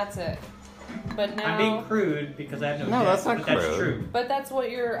 And that's it. But now. I'm being crude because I have no. No, dick, that's not but That's crude. true. But that's what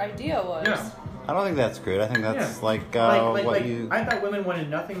your idea was. Yeah. I don't think that's crude. I think that's Yeah. like, Like, what you. I thought women wanted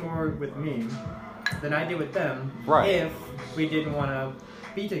nothing more with me than I did with them. Right. If we didn't want to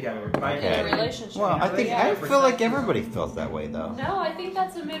be together. By In a Okay. relationship. Well, I think Yeah. I feel like everybody feels that way though. No, I think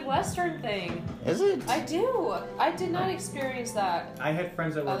that's a Midwestern thing. Is it? I do. I did not experience that. I had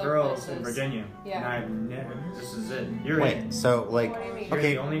friends that were Other girls in places. Virginia. Yeah. And I've never. This is it. You're Wait. it. So like, What do you mean? You're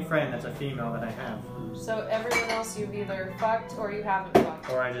okay. the only friend that's a female that I have, So everyone else you've either fucked or you haven't fucked.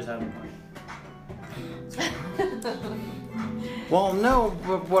 or I just haven't. Well, no,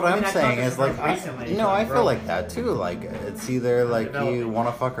 but what I I'm mean, I saying thought this is like, recently, no, but I feel bro. like that too. Like, it's either like you Developing. want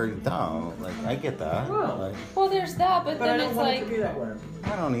to fuck or you don't. Like, I get that. Well, Like, Well, there's that, but But I then don't it's want it like to be that way.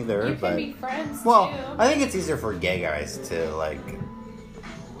 I don't either. you but can be friends well, too. I think it's easier for gay guys to like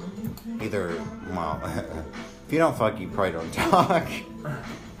either. Well, if you don't fuck, you probably don't talk.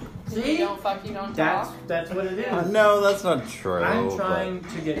 If you See? don't fuck, you don't That's talk. that's what it is. No, that's not true. I'm but trying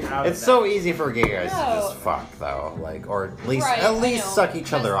to get out It's of so that. easy for gay guys to No. just fuck though, like, or at least Right, I know. suck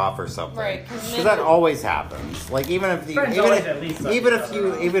each other 'Cause- off or something. right, 'cause Because men- that always happens. Like even if you, Friends even always if, at least suck even each if other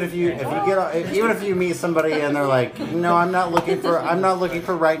you, off. even if you, if you get, even if you meet somebody and they're like, no, I'm not looking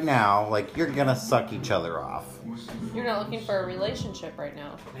for right now. Like you're gonna suck each other off. You're not looking for a relationship right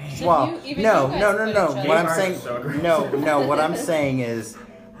now. So Well, even no, you guys no, put each no. other- What I'm Gay saying, artists so agree. no. What I'm saying is,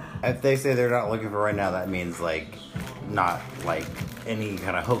 if they say they're not looking for right now, that means like, not like any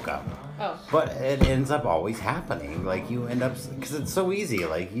kind of hookup. Oh, But it ends up always happening. Like you end up because it's so easy.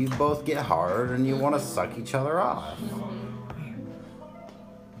 Like you both get hard and you want to suck each other off.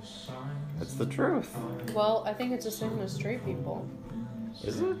 It's the truth. well, I think it's the same with straight people.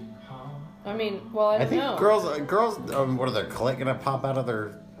 Is it? I mean, well, I I don't think know. girls, what are their clit gonna pop out of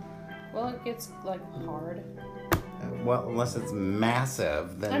their? Well, it gets like hard. Well, unless it's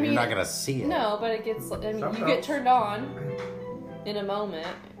massive, then you're not gonna see it. No, but it gets. I mean, you get turned on in a moment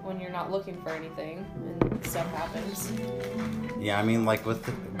when you're not looking for anything, and stuff happens. Yeah, I mean, like with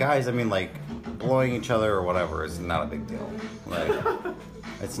the guys, I mean, like blowing each other or whatever is not a big deal. Like,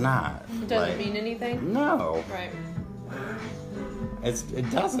 it's not. It doesn't mean anything. No. Right. It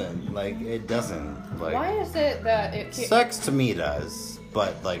doesn't. Like, it doesn't. Like, why is it that it? Sex to me does,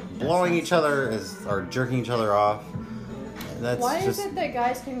 but like blowing each other or jerking each other off. Why is it that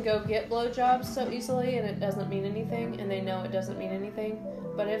guys can go get blowjobs so easily and it doesn't mean anything, and they know it doesn't mean anything?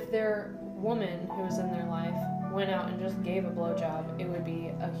 But if their woman who was in their life went out and just gave a blowjob, it would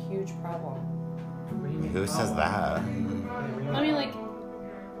be a huge problem. Who says that? I mean, like,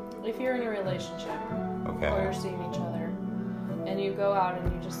 if you're in a relationship, okay, or you're seeing each other, and you go out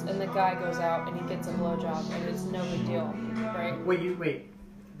and the guy goes out and he gets a blowjob, and it's no big deal, right? Wait.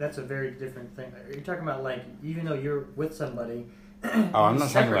 That's a very different thing. You're talking about, like, even though you're with somebody. Oh, I'm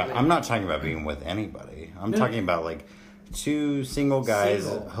not talking about being with anybody. I'm talking about like two single guys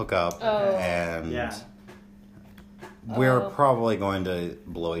hook up and we're probably going to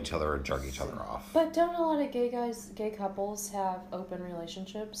blow each other or jerk each other off. But don't a lot of gay couples have open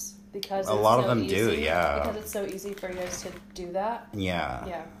relationships because a lot of them do, yeah. Because it's so easy for you guys to do that. Yeah.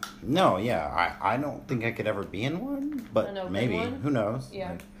 Yeah. No, yeah. I don't think I could ever be in one, but maybe. One? Who knows?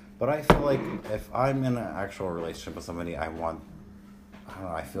 Yeah. But I feel like if I'm in an actual relationship with somebody, I don't know,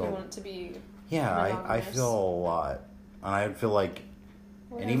 I feel... You want it to be... Yeah, I feel a lot. And I'd feel like...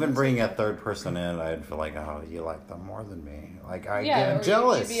 And even bringing a third person in, I'd feel like, oh, you like them more than me. Like, I get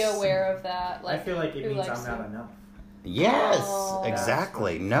jealous. You'd be aware of that. Like, I feel like it means I'm not enough. Yes,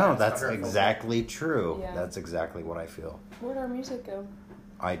 exactly. No, that's exactly true. Yeah. That's exactly what I feel. Where'd our music go?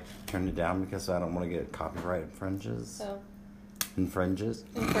 I turned it down because I don't want to get copyright infringes. Oh. Infringes?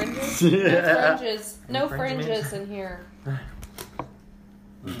 Infringes? No fringes. No fringes in here.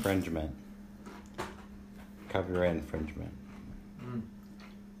 Infringement. Copyright infringement.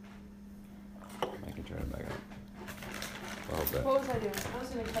 I can turn it back up. A little bit. What was I doing? I was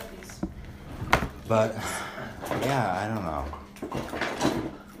going to cut these. But, yeah, I don't know.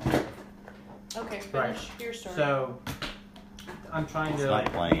 Okay, finish your story. So, I'm trying to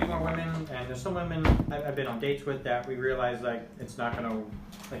like meet more women, and there's some women I've been on dates with that we realized like it's not gonna,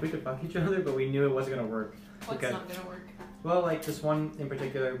 like we could fuck each other, but we knew it wasn't gonna work. What's not gonna work? Well, like this one in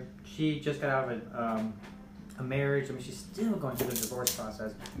particular, she just got out of a marriage. I mean, she's still going through the divorce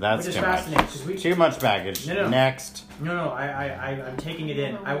process. That's which is too fascinating. much. Too much baggage. No. Next. No, I'm taking it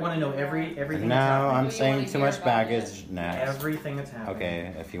in. I want to know everything. No, that's happening. I'm saying too much baggage. Next. Everything that's happening.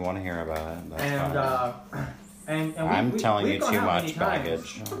 Okay, if you want to hear about it, that's fine. And I'm telling you too much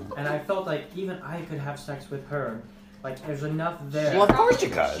baggage. And I felt like even I could have sex with her. Like, there's enough there. Well, of course you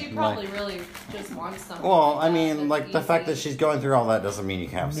could. She probably really just wants something. Well, I mean, like, the fact that she's going through all that doesn't mean you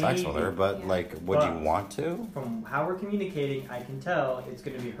can have sex with her, but, like, would you want to? From how we're communicating, I can tell it's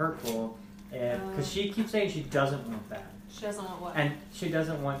going to be hurtful. Because she keeps saying she doesn't want that. She doesn't want what? And she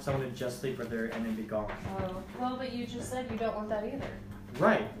doesn't want someone to just sleep with her and then be gone. Oh, well, but you just said you don't want that either.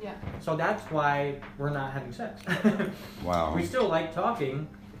 Right. Yeah. So that's why we're not having sex. Wow. We still like talking,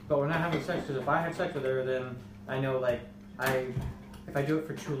 but we're not having sex because if I have sex with her, then I know like if I do it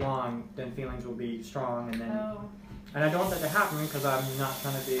for too long, then feelings will be strong, and then and I don't want that to happen because I'm not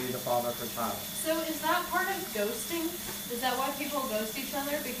trying to be the father of her child. So is that part of ghosting? Is that why people ghost each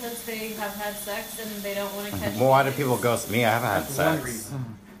other because they have had sex and they don't want to catch? Well, why do people ghost me? I haven't had sex. One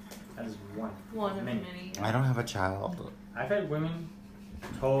reason. That is one. One of many. I don't have a child. I've had women.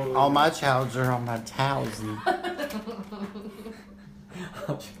 Totally. All my childs are on my towels.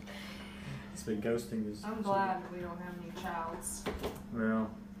 It's been ghosting. I'm glad we don't have any childs. Well,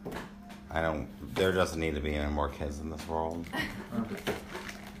 I don't. There doesn't need to be any more kids in this world.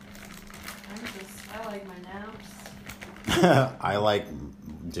 I like my naps. I like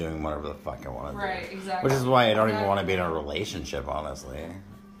doing whatever the fuck I want to do. Right, exactly. Which is why I don't even want to be in a relationship, honestly.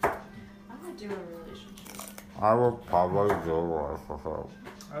 I would do a relationship. I will probably do a relationship.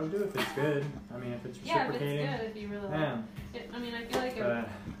 I would do it if it's good. I mean, if it's reciprocating. Yeah, if it's good, if you really like it. I mean, I feel like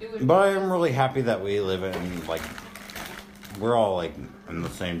it would. But I'm really happy that we live in, like, we're all, like, in the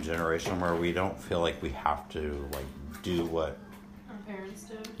same generation where we don't feel like we have to, like, do what our parents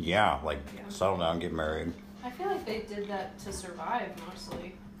did. Yeah, like, settle down, get married. I feel like they did that to survive,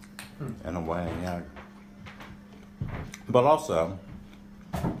 mostly. In a way, yeah. But also,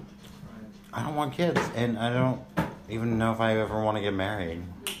 I don't want kids, and I don't even know if I ever want to get married.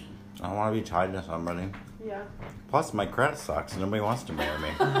 I don't want to be tied to somebody. Yeah. Plus, my credit sucks, and nobody wants to marry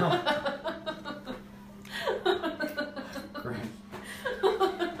me. Great.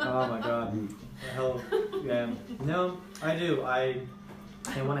 Oh my god. The hell. Yeah. No, I do. I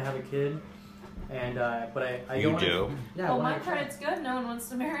want to have a kid, and but I You don't wanna, do? Yeah. Well, my credit's good. No one wants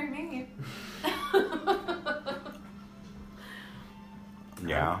to marry me.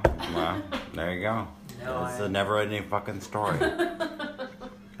 Yeah. Well, there you go. No, It's a never-ending fucking story.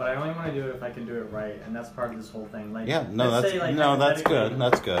 But I only want to do it if I can do it right, and that's part of this whole thing. Like, Yeah. No, let's that's say, like, that's good.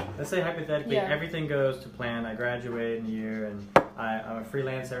 That's good. Let's say hypothetically Yeah. everything goes to plan. I graduate in a year, and I'm a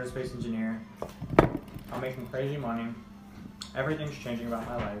freelance aerospace engineer. I'm making crazy money. Everything's changing about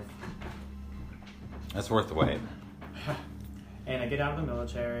my life. That's worth the wait. And I get out of the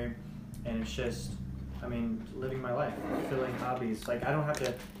military, and it's just, I mean, living my life, fulfilling hobbies. Like, I don't have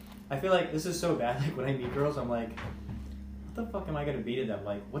to. I feel like this is so bad. Like, when I meet girls, I'm like, what the fuck am I gonna be to them?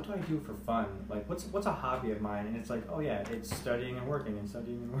 Like, what do I do for fun? Like, what's a hobby of mine? And it's like, oh yeah, it's studying and working and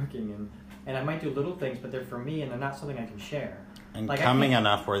studying and working, and I might do little things, but they're for me, and they're not something I can share. And like, coming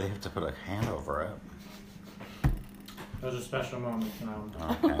enough where they have to put a hand over it. Those are special moments, you know.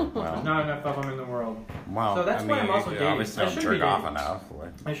 Okay, well. Not enough of them in the world. Well, So that's I why mean, I'm also you dating. obviously I don't shouldn't be jerk off dating. enough. Like,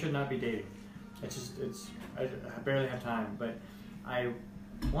 I should not be dating. I barely have time, but I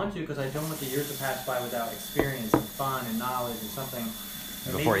want to because I don't want the years to pass by without experience and fun and knowledge and something.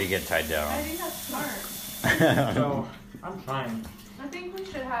 And before you get tied down. I think that's smart. So I'm trying. I think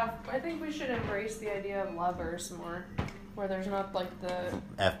we should embrace the idea of lovers more, where there's not like the.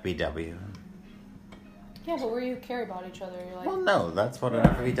 FBW. Yeah, but where you care about each other, you're like. Well, no, that's what an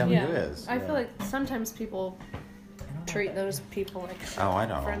FBW is. I feel like sometimes people treat those people like Oh, I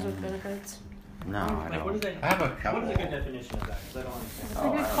don't friends know. with benefits. No, I Like, what is don't. it? I have a What couple. is a good definition of that? Because I don't understand. That's a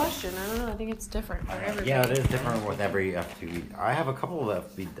good question. I don't know. I think it's different for everybody. Yeah, it is different with every FTV. I have a couple of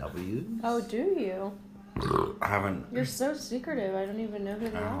FBWs. Oh, do you? I haven't. You're so secretive. I don't even know who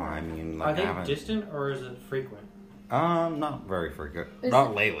they Oh, are. I mean, Are like, I they haven't. distant or is it frequent? Not very frequent. Is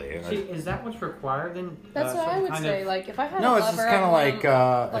Not it- lately. See, is that what's required then? That's what I some would kind say. of- Like, if I had No, a it's lover, just kind of I'd like, want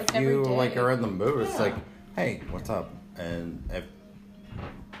 'em, like if every you like day. are in the mood, it's Yeah. like, hey, what's up? And if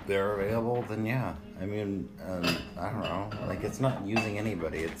they're available, then yeah. I mean, I don't know. Like, it's not using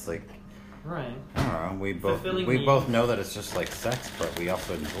anybody. It's like, Right. I don't know. We Fulfilling both needs. know that it's just like sex, but we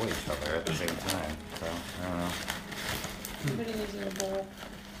also enjoy each other at the same time. So I don't know. Putting these in a bowl.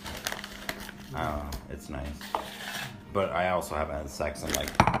 I don't know. It's nice. But I also haven't had sex in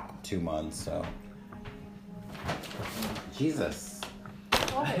like 2 months, so. Jesus.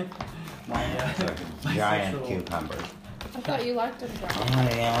 Why? My, Giant sexual- cucumber. I thought you liked them Oh, dry.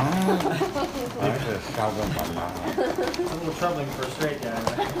 yeah. I just shove them in my mouth. It's a little troubling for a straight guy.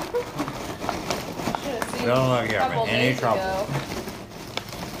 Right? Should have seen Don't look a at me. couple Any days trouble. ago.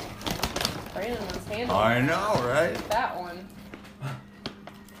 Brandon was handling I know, right? that one. Oh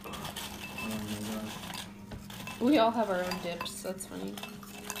my gosh. We all have our own dips. That's funny.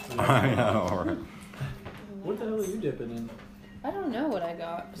 I know, right? What the hell are you dipping in? I don't know what I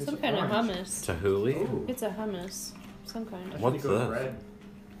got. It's Some kind orange. of hummus. Tahuli? Ooh. It's a hummus. Some kind. I should What's go this? red.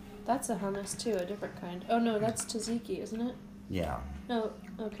 That's a hummus too, a different kind. Oh no, that's tzatziki, isn't it? Yeah. No,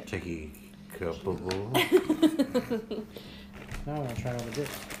 okay. Chicky couple. Now I want to try another dip.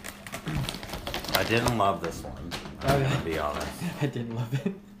 I didn't love this one. Oh, I'm yeah. gonna be honest. I didn't love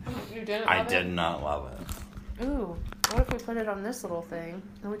it. You didn't I love did it? not love it. Ooh, what if we put it on this little thing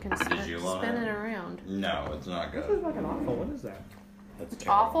and we can Did you love spin it? it around? No, it's not This is good. fucking awful. What is that? It's It's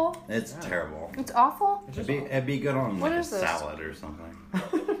terrible. awful? It's Yeah. terrible. It's awful? It's It'd just be, it'd be good on What like a is this? salad or something.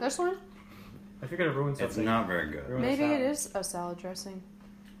 This one? I figured it ruined It's something. not very good. Ruin a Maybe it salad. is a salad dressing.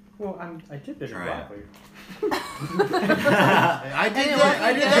 Well, I did this in Try it. broccoli. I did that.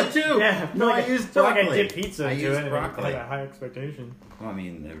 I did that too. Yeah, No, I used broccoli. Like I did pizza I to used it, and broccoli. I had a high expectation. Well, I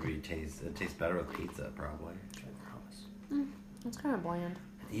mean, it tastes better with pizza, probably. It's kind of bland.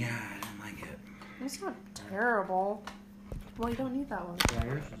 Yeah, I didn't like it. It's not terrible. Well, you don't need that one. Yeah,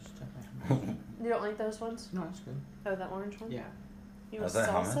 yours is definitely. You don't like those ones? No, it's good. Oh, that orange one? Yeah. You want Is that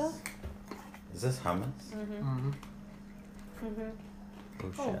salsa? hummus? Is this hummus? Mm-hmm. Mm-hmm. Mm-hmm.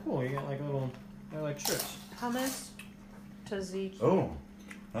 Oh Oh, shit. cool. You got like little, they're like strips. Hummus, tzatziki, Oh,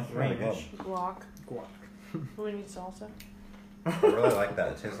 that's really good. Ranch. guac. Guac. We need salsa. I really like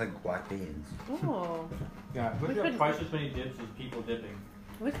that. It tastes like black beans. Oh, Yeah, We we've got could- twice as many dips as people dipping.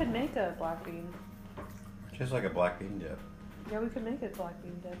 we could make a black bean. It tastes like a black bean dip. Yeah, we could make a black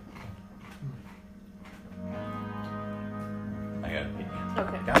bean dip. I gotta pee.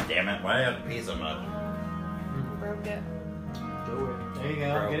 Okay. God damn it! Why do I have to pee so much? Broke it. Do it. There you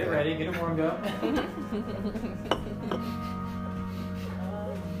go. Broke Get it it. ready. Get it warmed up.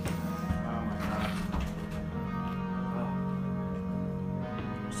 Oh my god.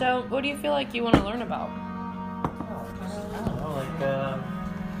 So, what do you feel like you want to learn about? I don't know, like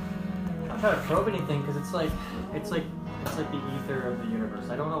try to probe anything because it's like the ether of the universe.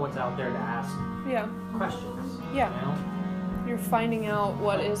 I don't know what's out there to ask questions. Yeah. You know? You're finding out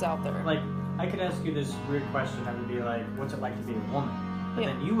what is out there. Like, I could ask you this weird question that would be like, what's it like to be a woman? But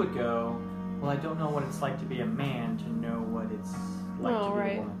then you would go, well, I don't know what it's like to be a man to know what it's like to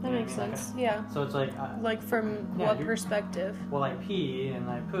be a woman. That makes sense. Yeah. So it's like... like from what perspective? Well, I pee and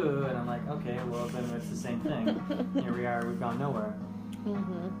I poo, and I'm like, okay, well, then it's the same thing. Here we are, we've gone nowhere.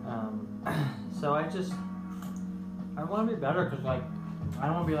 So I want to be better because, like, I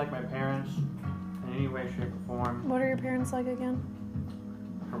don't want to be like my parents in any way, shape, or form. What are your parents like again?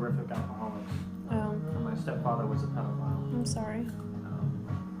 Horrific alcoholics. Oh. And my stepfather was a pedophile. I'm sorry.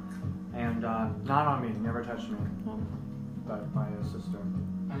 And not on me, never touched me, but my sister.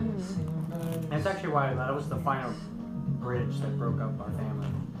 And it's actually why that was the final bridge that broke up our family.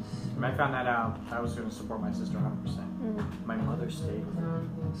 When I found that out, I was going to support my sister 100%. My mother stayed with her.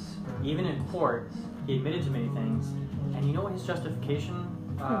 Even in court, he admitted to many things. And you know what his justification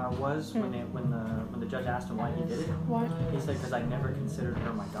was when the judge asked him why he did it? Why? He said, because I never considered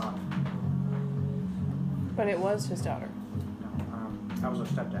her my daughter. But it was his daughter. No, I was her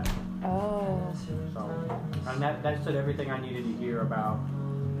stepdad. Oh. So, and that said everything I needed to hear about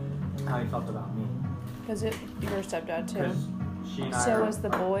how he felt about me. Is it your stepdad too? Because she and I So was the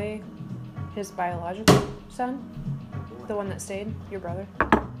boy his biological son? The one that stayed? Your brother?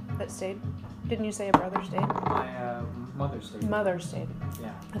 That stayed? Didn't you say a brother stayed? My mother stayed. Mother stayed.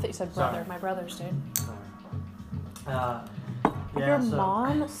 Yeah. I thought you said brother. Sorry. My brother stayed. Yeah, Your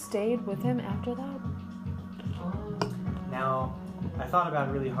mom stayed with him after that? Now, I thought about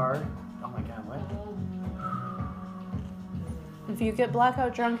it really hard. Oh my god, what? If you get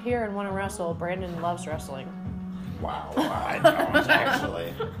blackout drunk here and want to wrestle, Brandon loves wrestling. Wow, I don't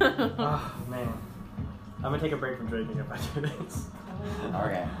actually. Oh man. I'm gonna take a break from drinking if I do this.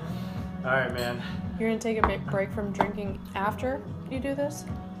 Okay. Alright, man. You're going to take a break from drinking after you do this?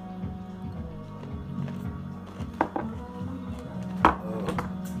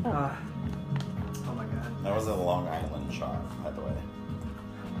 Oh my god. That was a Long Island shot, by the way.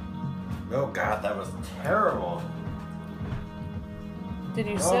 Oh god, that was terrible. Did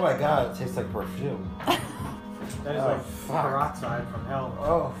you Oh my god, it tastes like perfume. That is like peroxide from hell.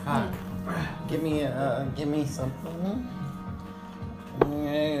 Oh fuck. Give me something.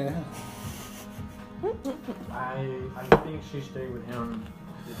 Yeah. I think she stayed with him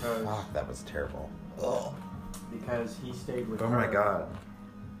because that was terrible. Ugh. Because he stayed with her. her. Oh my god.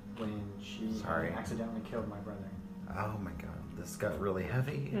 When she accidentally killed my brother. Oh my god, this got really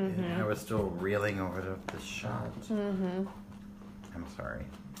heavy, and I was still reeling over the shot. I'm sorry.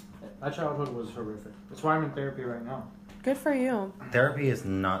 That childhood was horrific. That's why I'm in therapy right now. Good for you. Therapy is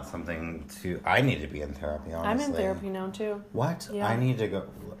not something I need to be in therapy, honestly. I'm in therapy now, too. What? Yeah. I need to go.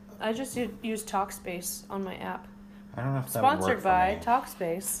 I just use TalkSpace on my app. I don't know if that would work Sponsored by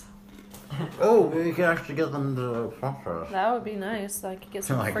TalkSpace. Oh, we can actually get them to sponsor us. That would be nice. I could get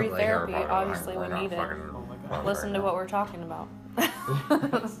some free therapy. Obviously, we need it. Listen to what we're talking about.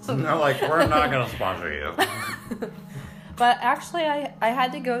 No, we're not going to sponsor you. But actually, I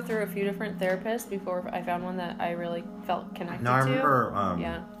had to go through a few different therapists before I found one that I really felt connected to. No, I remember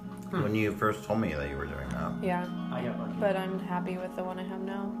when you first told me that you were doing that. Yeah. I got lucky. But I'm happy with the one I have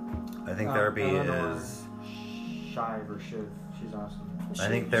now. I think therapy is... Shiv or Shiv. She's awesome. I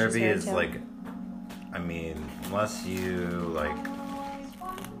think therapy is unless you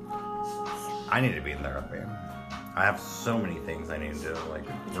I need to be in therapy. I have so many things I need to do.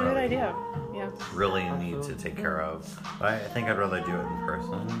 It's a good idea. Yeah. Really need to take care of. But I think I'd rather do it in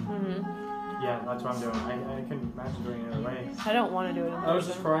person. Yeah, that's what I'm doing. I couldn't imagine doing it any other way. I don't want to do it in person. I was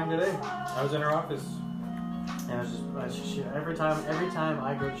just crying today. I was in her office. And every time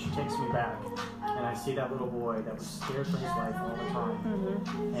I go, she takes me back. And I see that little boy that was scared for his life all the time.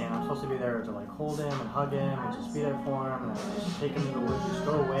 And I'm supposed to be there to hold him and hug him and just be there for him. And I just take him to the woods, just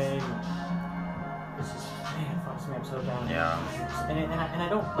go away. And it's just, man, it fucks me up so bad. Yeah. And I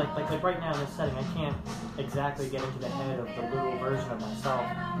don't, like right now in this setting, I can't exactly get into the head of the little version of myself.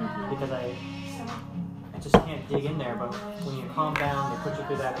 Because I just can't dig in there. But when you calm down, they put you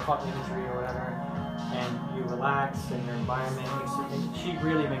through that imagery or whatever. And you relax, and your environment she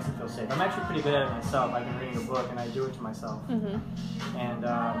really makes it feel safe. I'm actually pretty good at it myself. I've been reading a book, and I do it to myself. And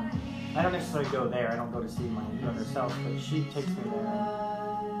I don't necessarily go there. I don't go to see my younger self, but she takes me there.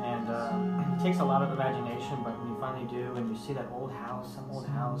 And it takes a lot of imagination, but when you finally do, and you see that some old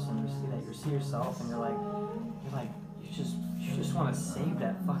house, and you see yourself, and you just want to save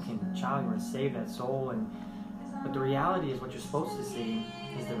that fucking child. You want to save that soul, but the reality is what you're supposed to see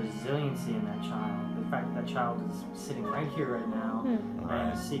is the resiliency in that child. The fact that child is sitting right here right now,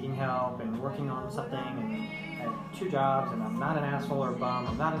 and is seeking help and working on something and I have 2 jobs and I'm not an asshole or a bum.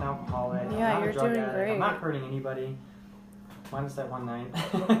 I'm not an alcoholic. Yeah, I'm not you're a drug doing addict. great. I'm not hurting anybody. Minus that one night.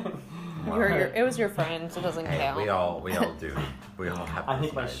 It was your friend, so it doesn't count. We all do. We all have. I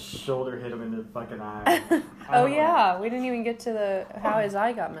think my shoulder hit him in the fucking eye. Oh yeah, we didn't even get to how his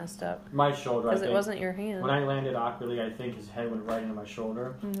eye got messed up. My shoulder. Because it wasn't your hand. When I landed awkwardly, I think his head went right into my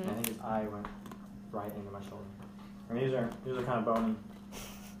shoulder, Mm-hmm. and I think his eye went right into my shoulder. And these are kind of bony.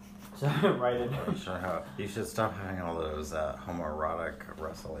 So right in. You should stop having all those homoerotic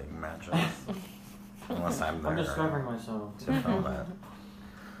wrestling matches. Unless I'm there. I'm discovering myself. To film it.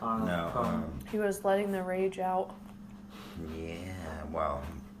 No. He was letting the rage out. Yeah. Well,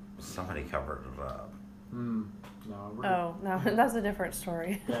 somebody covered it up. No. No, that's a different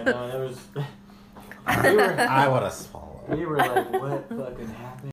story. Yeah, no, it was. I would have swallowed. We were like, what fucking happened?